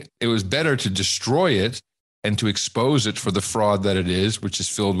I think it was better to destroy it and to expose it for the fraud that it is, which is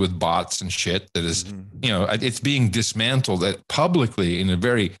filled with bots and shit that is, it's being dismantled publicly in a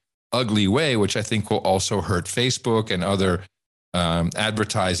very ugly way, which I think will also hurt Facebook and other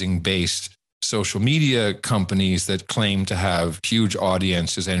advertising-based social media companies that claim to have huge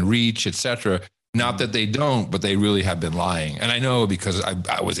audiences and reach, et cetera. Not that they don't, but they really have been lying. And I know, because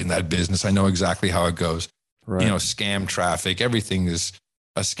I was in that business. I know exactly how it goes. Right. Scam traffic, everything is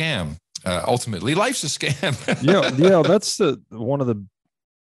a scam. Ultimately, life's a scam. yeah, that's one of the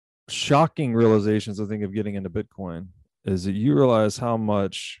shocking realizations, I think, of getting into Bitcoin, is that you realize how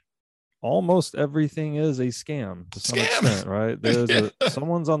much almost everything is a scam to some extent, right?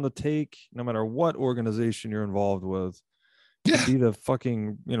 Someone's on the take, no matter what organization you're involved with. Yeah. Be the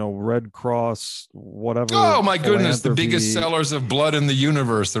fucking, Red Cross, whatever. Oh my goodness, the biggest sellers of blood in the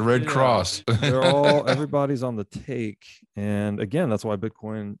universe, the Red Cross. Everybody's on the take. And again, that's why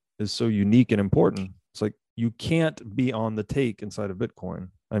Bitcoin is so unique and important. It's like you can't be on the take inside of Bitcoin.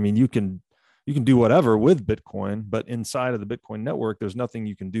 I mean, you can do whatever with Bitcoin, but inside of the Bitcoin network, there's nothing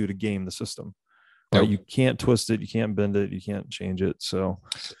you can do to game the system. Right? Nope. You can't twist it, you can't bend it, you can't change it. So,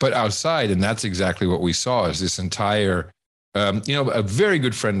 but outside, and that's exactly what we saw, is this entire, a very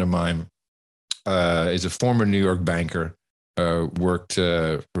good friend of mine is a former New York banker, worked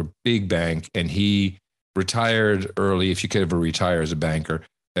for a big bank, and he retired early, if you could ever retire as a banker,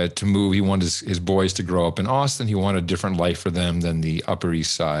 to move. He wanted his boys to grow up in Austin. He wanted a different life for them than the Upper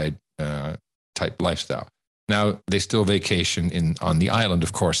East Side type lifestyle. Now they still vacation on the island,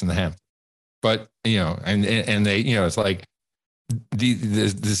 of course, in the Hamptons. But and they, it's like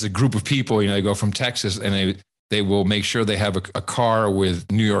there's a group of people. They go from Texas, and they will make sure they have a car with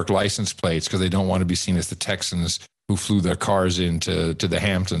New York license plates because they don't want to be seen as the Texans who flew their cars into the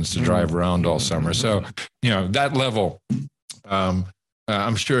Hamptons to drive around all summer. So that level.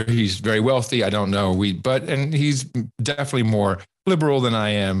 I'm sure he's very wealthy. I don't know. And he's definitely more liberal than I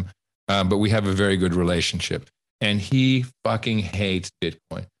am. But we have a very good relationship, and he fucking hates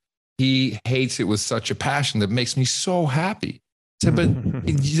Bitcoin. He hates it with such a passion that makes me so happy. So, but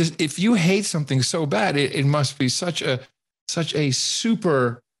if you hate something so bad, it must be such a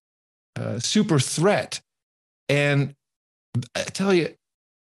super threat. And I tell you,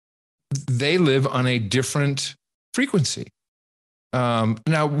 they live on a different frequency.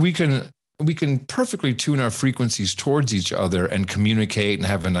 Now we can perfectly tune our frequencies towards each other and communicate and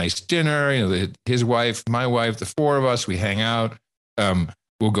have a nice dinner. His wife, my wife, the four of us, we hang out.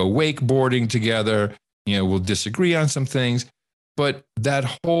 We'll go wakeboarding together. We'll disagree on some things, but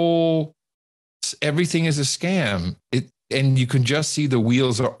that whole everything is a scam. And you can just see the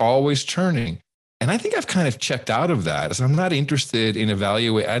wheels are always turning. And I think I've kind of checked out of that. So I'm not interested in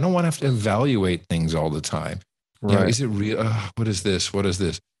evaluate. I don't want to have to evaluate things all the time. Right. Is it real? What is this? What is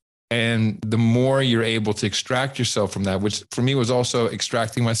this? And the more you're able to extract yourself from that, which for me was also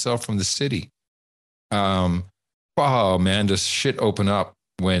extracting myself from the city. Wow, man, does shit open up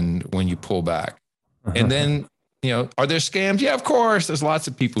when you pull back. And then, are there scams? Yeah, of course. There's lots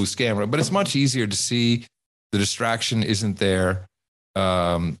of people who scam, but it's much easier to see the distraction isn't there.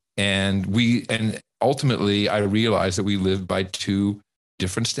 And ultimately I realized that we live by two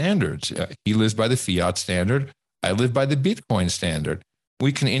different standards. He lives by the fiat standard. I live by the Bitcoin standard.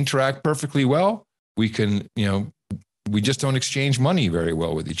 We can interact perfectly well. We can, we just don't exchange money very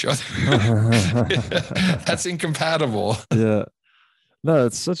well with each other. That's incompatible. Yeah. No,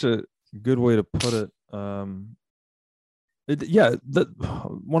 it's such a good way to put it. One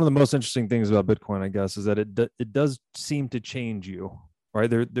of the most interesting things about Bitcoin, I guess, is that it does seem to change you, right?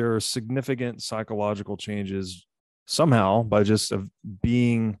 There are significant psychological changes somehow by just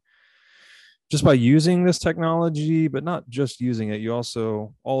by using this technology, but not just using it. You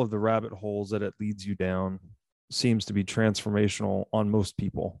also, all of the rabbit holes that it leads you down seems to be transformational on most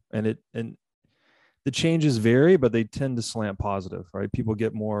people. And the changes vary, but they tend to slant positive, right? People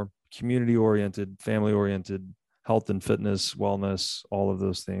get more community oriented, family oriented, health and fitness, wellness, all of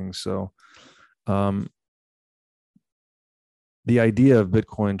those things. So, the idea of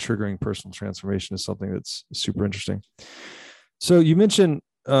Bitcoin triggering personal transformation is something that's super interesting. So you mentioned,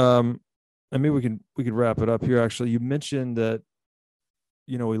 and maybe we could wrap it up here. Actually, you mentioned that,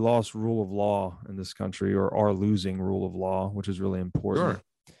 we lost rule of law in this country, or are losing rule of law, which is really important.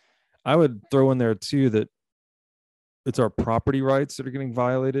 Sure. I would throw in there too that it's our property rights that are getting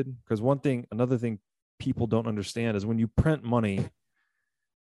violated. Because another thing people don't understand is when you print money,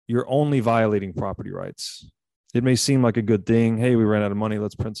 you're only violating property rights. It may seem like a good thing. Hey, we ran out of money,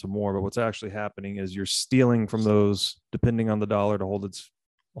 let's print some more. But what's actually happening is you're stealing from those, depending on the dollar, to hold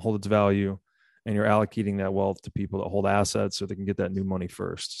its value, and you're allocating that wealth to people that hold assets so they can get that new money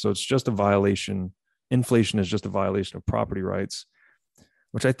first. So it's just a violation. Inflation is just a violation of property rights,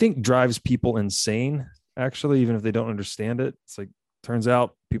 which I think drives people insane, actually, even if they don't understand it. It's like, turns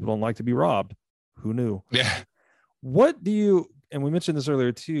out people don't like to be robbed. Who knew? Yeah. And we mentioned this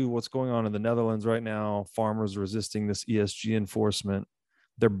earlier too, what's going on in the Netherlands right now, farmers resisting this ESG enforcement.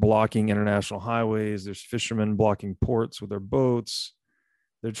 They're blocking international highways. There's fishermen blocking ports with their boats.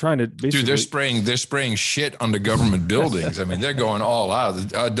 They're trying to basically... Dude, they're spraying shit on the government buildings. I mean, they're going all out.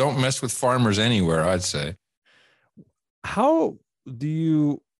 Don't mess with farmers anywhere, I'd say. How do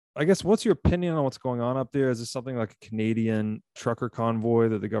you I guess, what's your opinion on what's going on up there? Is this something like a Canadian trucker convoy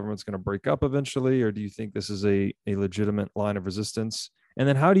that the government's going to break up eventually, or do you think this is a legitimate line of resistance? And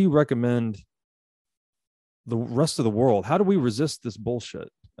then how do you recommend the rest of the world? How do we resist this bullshit?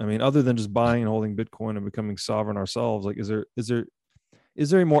 I mean, other than just buying and holding Bitcoin and becoming sovereign ourselves, like, is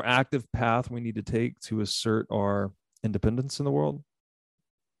there a more active path we need to take to assert our independence in the world?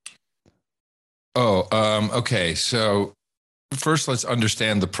 Okay. So first, let's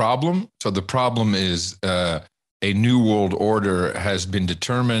understand the problem. So the problem is a new world order has been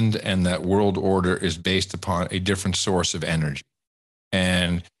determined, and that world order is based upon a different source of energy.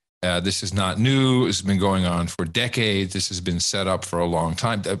 And this is not new. It's been going on for decades. This has been set up for a long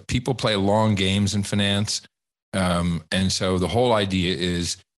time. People play long games in finance. And so the whole idea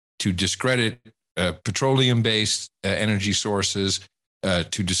is to discredit petroleum-based energy sources,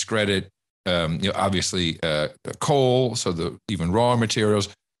 to discredit obviously coal, so even raw materials,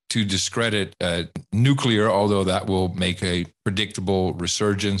 to discredit nuclear, although that will make a predictable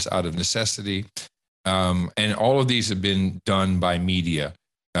resurgence out of necessity. And all of these have been done by media.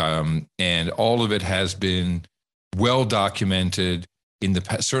 And all of it has been well documented in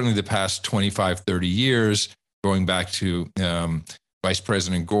certainly the past 25, 30 years, going back to Vice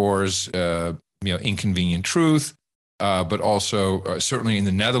President Gore's Inconvenient Truth. But also certainly in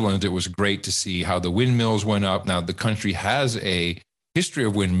the Netherlands, it was great to see how the windmills went up. Now, the country has a history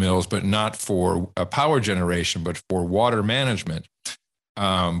of windmills, but not for power generation, but for water management.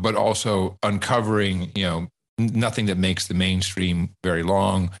 But also uncovering, nothing that makes the mainstream very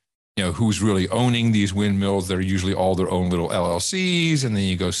long. Who's really owning these windmills? They're usually all their own little LLCs, and then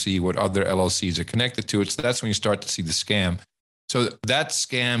you go see what other LLCs are connected to it. So that's when you start to see the scam. So that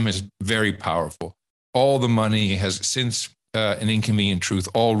scam is very powerful. All the money has, since an Inconvenient Truth,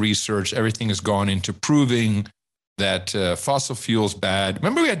 all research, everything has gone into proving that fossil fuel's bad.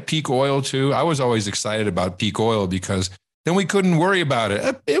 Remember we had peak oil too? I was always excited about peak oil because then we couldn't worry about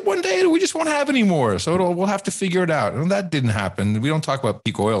it. One day we just won't have any more. So we'll have to figure it out. And that didn't happen. We don't talk about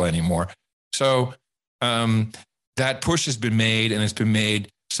peak oil anymore. So that push has been made, and it's been made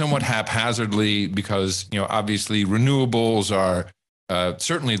somewhat haphazardly because, obviously renewables are,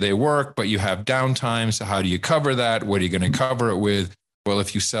 certainly they work, but you have downtime. So how do you cover that? What are you going to cover it with? Well,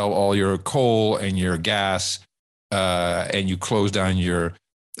 if you sell all your coal and your gas and you close down your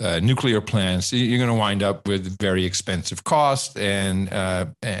nuclear plants, you're going to wind up with very expensive costs and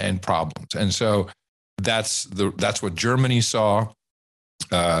problems. And so that's what Germany saw.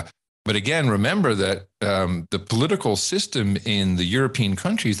 But again, remember that the political system in the European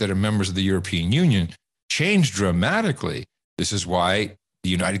countries that are members of the European Union changed dramatically. This is why the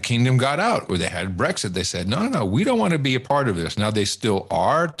United Kingdom got out, or they had Brexit. They said, no, we don't want to be a part of this. Now they still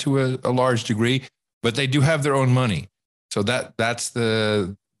are to a large degree, but they do have their own money. So that's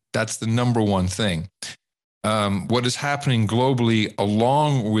the number one thing. What is happening globally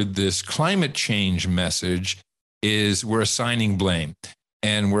along with this climate change message is we're assigning blame.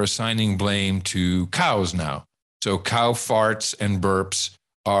 And we're assigning blame to cows now. So cow farts and burps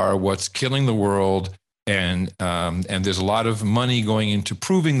are what's killing the world. And there's a lot of money going into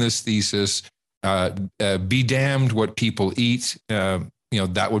proving this thesis. Be damned what people eat.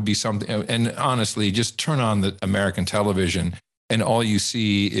 That would be something. And honestly, just turn on the American television and all you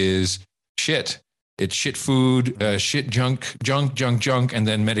see is shit. It's shit food, shit junk, and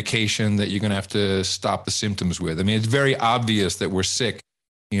then medication that you're going to have to stop the symptoms with. I mean, it's very obvious that we're sick.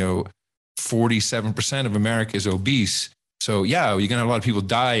 47% of America is obese. So yeah, you're going to have a lot of people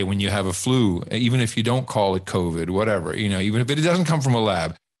die when you have a flu, even if you don't call it COVID, whatever, even if it doesn't come from a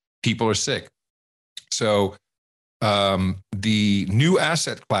lab, people are sick. So the new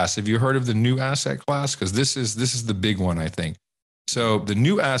asset class, have you heard of the new asset class? Because this is the big one, I think. So the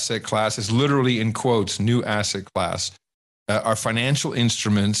new asset class is literally in quotes, new asset class, are financial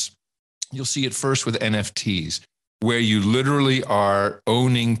instruments. You'll see it first with NFTs, where you literally are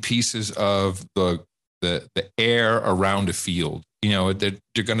owning pieces of the air around a field. They're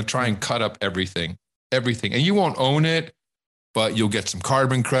going to try and cut up everything, and you won't own it, but you'll get some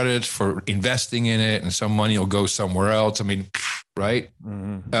carbon credits for investing in it, and some money will go somewhere else. I mean, right?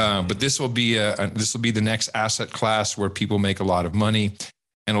 Mm-hmm. But this will be the next asset class where people make a lot of money,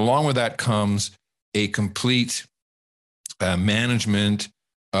 and along with that comes a complete management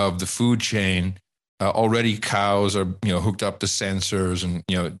of the food chain. Already cows are, hooked up to sensors and,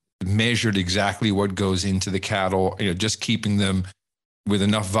 measured exactly what goes into the cattle, just keeping them with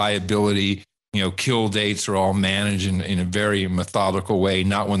enough viability. Kill dates are all managed in a very methodical way,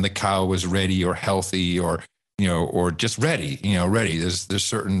 not when the cow is ready or healthy or just ready, ready. There's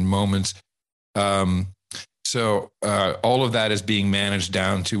certain moments. So all of that is being managed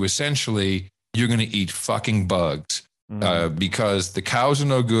down to essentially you're going to eat fucking bugs because the cows are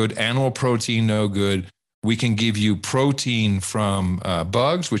no good, animal protein no good. We can give you protein from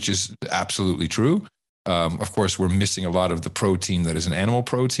bugs, which is absolutely true. Of course, we're missing a lot of the protein that is an animal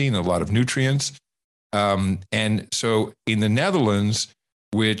protein, a lot of nutrients. And so in the Netherlands,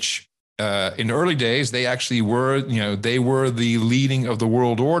 which in the early days, they actually were, they were the leading of the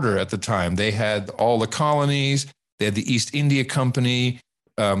world order at the time. They had all the colonies. They had the East India Company.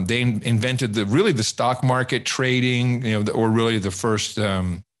 They invented the stock market trading, or really the first,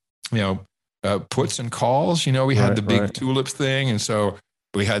 puts and calls. We had the big tulips thing. And so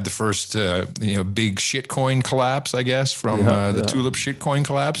we had the first, big shitcoin collapse, I guess, from the tulip shitcoin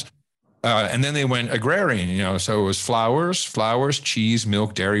collapse. And then they went agrarian, so it was flowers, cheese,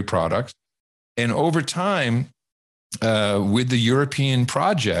 milk, dairy products. And over time, with the European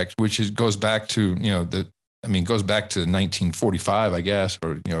project, which goes back to, goes back to 1945, I guess,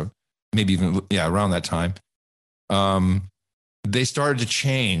 or, maybe even, around that time. They started to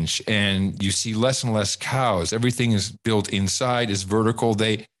change, and you see less and less cows. Everything is built inside, is vertical.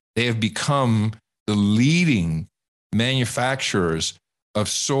 They have become the leading manufacturers of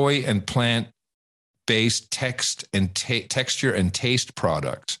soy and plant-based texture and taste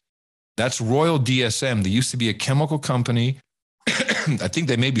products. That's Royal DSM. They used to be a chemical company. I think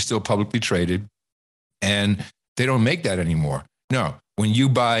they may be still publicly traded, and they don't make that anymore. No, when you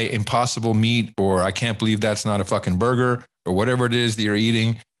buy Impossible Meat, or I can't believe that's not a fucking burger, or whatever it is that you're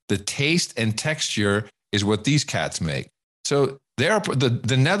eating, the taste and texture is what these cats make. So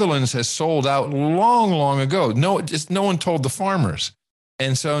the Netherlands has sold out long, long ago. No one told the farmers.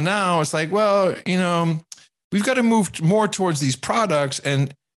 And so now it's like, well, we've got to move more towards these products,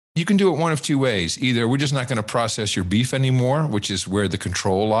 and you can do it one of two ways. Either we're just not going to process your beef anymore, which is where the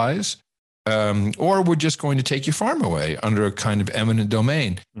control lies, or we're just going to take your farm away under a kind of eminent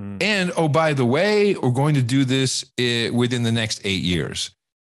domain. And, oh, by the way, we're going to do this within the next 8 years.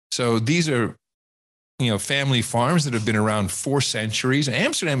 So these are, family farms that have been around 4 centuries.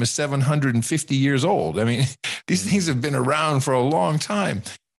 Amsterdam is 750 years old. I mean, these things have been around for a long time.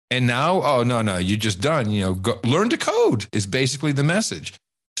 And now, oh, no, you're just done. Learn to code is basically the message.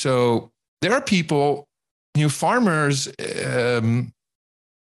 So there are people, farmers,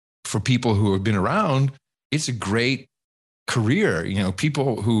 for people who have been around, it's a great career.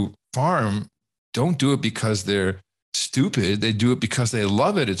 People who farm don't do it because they're stupid. They do it because they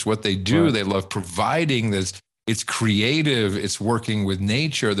love it. It's what they do. Right. They love providing. It's creative. It's working with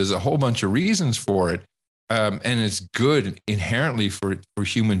nature. There's a whole bunch of reasons for it. And it's good inherently for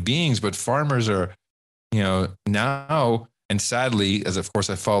human beings. But farmers are, now, and sadly, as of course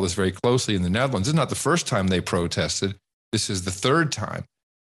I follow this very closely in the Netherlands, this is not the first time they protested. This is the third time.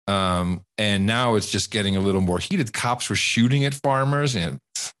 And now it's just getting a little more heated. Cops were shooting at farmers. And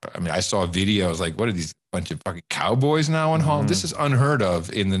I saw a video. I was like, what are these bunch of fucking cowboys now in Holland? This is unheard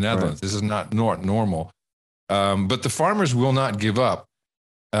of in the Netherlands. Right. This is not normal. But the farmers will not give up.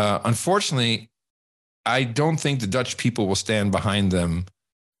 Unfortunately, I don't think the Dutch people will stand behind them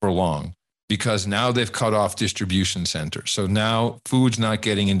for long, because now they've cut off distribution centers. So now food's not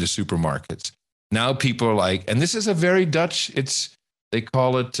getting into supermarkets. Now people are like, and this is a very Dutch, they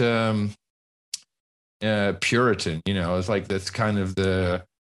call it Puritan, it's like that's kind of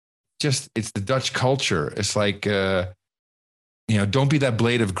it's the Dutch culture. It's like, don't be that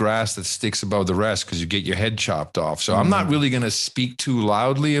blade of grass that sticks above the rest because you get your head chopped off. So I'm not really going to speak too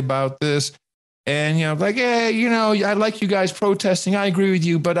loudly about this. And, I like you guys protesting. I agree with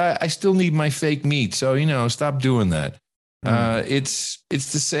you, but I still need my fake meat. So, stop doing that. It's the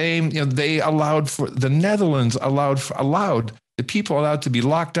same, they allowed the Netherlands allowed the people allowed to be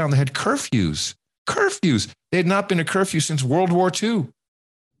locked down. They had curfews. They had not been a curfew since World War II.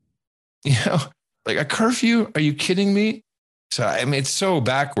 Like a curfew? Are you kidding me? So, it's so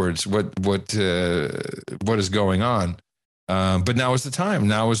backwards what is going on. But now is the time.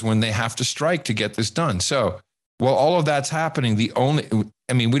 Now is when they have to strike to get this done. So while all of that's happening, we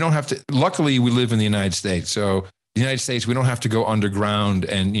don't have to, luckily we live in the United States. So the United States, we don't have to go underground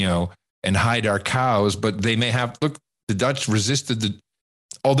and hide our cows, but they may have, look, the Dutch resisted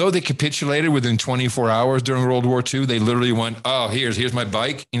although they capitulated within 24 hours during World War II, they literally went, oh, here's my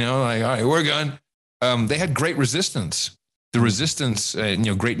bike, like, all right, we're gone. They had great resistance. The resistance,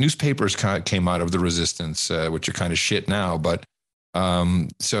 great newspapers came out of the resistance, which are kind of shit now. But and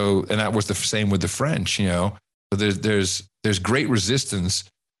that was the same with the French, So there's great resistance,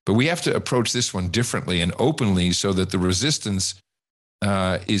 but we have to approach this one differently and openly so that the resistance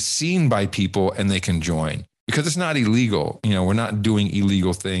is seen by people and they can join, because it's not illegal. We're not doing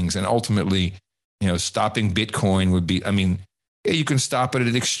illegal things, and ultimately, stopping Bitcoin would be, I mean, yeah, you can stop it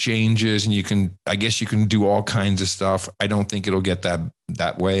at exchanges and I guess you can do all kinds of stuff. I don't think it'll get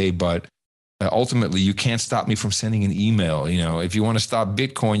that way, but ultimately you can't stop me from sending an email. If you want to stop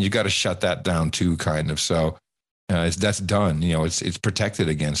Bitcoin, you got to shut that down too, kind of. So that's done. It's protected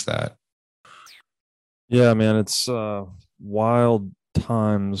against that. Yeah, man, it's wild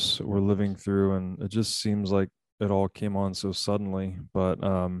times we're living through, and it just seems like it all came on so suddenly. But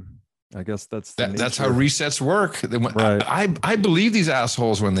I guess that's how resets work. Right. I believe these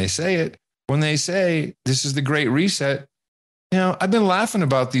assholes when they say it. When they say this is the Great Reset, I've been laughing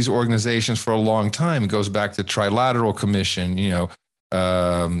about these organizations for a long time. It goes back to Trilateral Commission,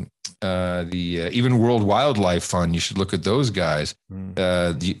 the even World Wildlife Fund. You should look at those guys.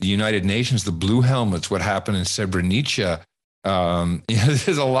 The United Nations, the Blue Helmets, what happened in Srebrenica.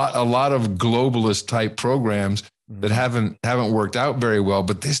 There's a lot of globalist type programs that haven't worked out very well,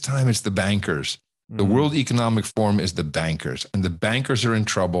 but this time it's the bankers. The World Economic Forum is the bankers, and the bankers are in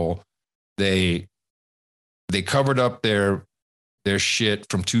trouble. They covered up their shit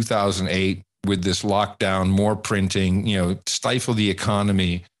from 2008 with this lockdown, more printing, stifle the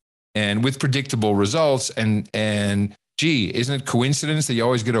economy, and with predictable results. And gee, isn't it coincidence that you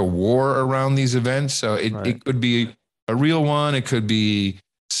always get a war around these events? So it could be a real one. It could be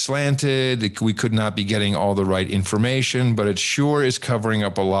slanted. We could not be getting all the right information, but it sure is covering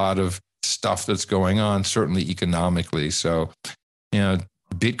up a lot of stuff that's going on, certainly economically. So,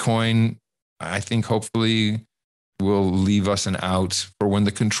 Bitcoin, I think hopefully will leave us an out for when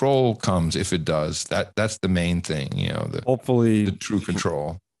the control comes, if it does. That's the main thing, hopefully the true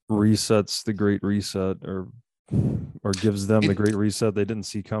control resets the Great Reset, or gives them the Great Reset they didn't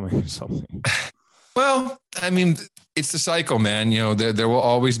see coming or something. Well, I mean, it's the cycle, man. There will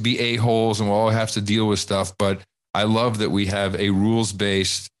always be a-holes and we'll all have to deal with stuff. But I love that we have a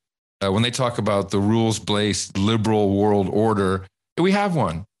rules-based, when they talk about the rules-based liberal world order, we have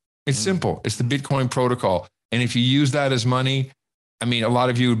one. It's simple. It's the Bitcoin protocol. And if you use that as money, I mean, a lot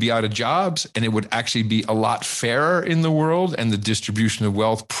of you would be out of jobs, and it would actually be a lot fairer in the world, and the distribution of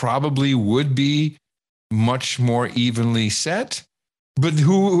wealth probably would be much more evenly set. But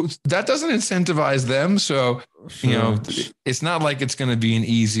that doesn't incentivize them. So, Sure. It's not like it's going to be an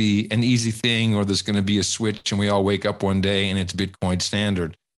easy thing, or there's going to be a switch and we all wake up one day and it's Bitcoin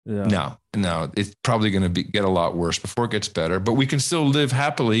standard. Yeah. No, it's probably going to get a lot worse before it gets better, but we can still live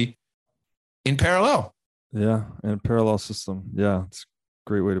happily in parallel. Yeah. And a parallel system. Yeah. It's a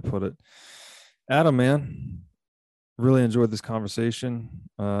great way to put it. Adam, man, really enjoyed this conversation.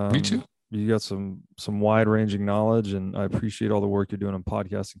 Me too. You got some wide ranging knowledge, and I appreciate all the work you're doing on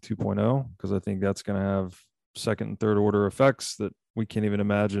podcasting 2.0, because I think that's going to have second and third order effects that we can't even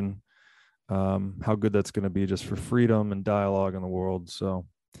imagine how good that's going to be just for freedom and dialogue in the world. So,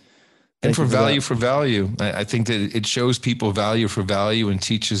 and for value, I think that it shows people value for value and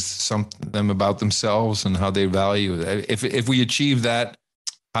teaches them about themselves and how they value it. If we achieve that,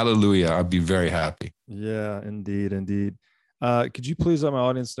 hallelujah, I'd be very happy. Yeah, indeed. Could you please let my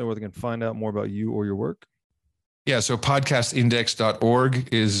audience know where they can find out more about you or your work? Yeah, so podcastindex.org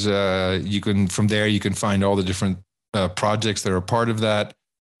is, from there you can find all the different projects that are part of that.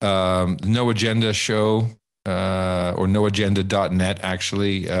 No Agenda show, or noagenda.net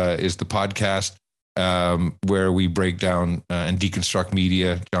actually, is the podcast where we break down and deconstruct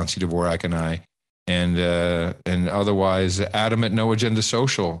media, John C. Dvorak and I. And otherwise, Adam at No Agenda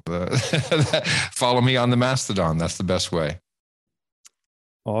Social. Follow me on the Mastodon. That's the best way.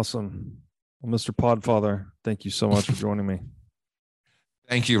 Awesome. Well, Mr. Podfather, thank you so much for joining me.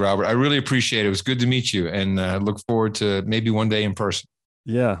 Thank you, Robert. I really appreciate it. It was good to meet you, and look forward to maybe one day in person.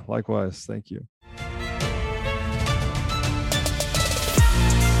 Yeah, likewise. Thank you.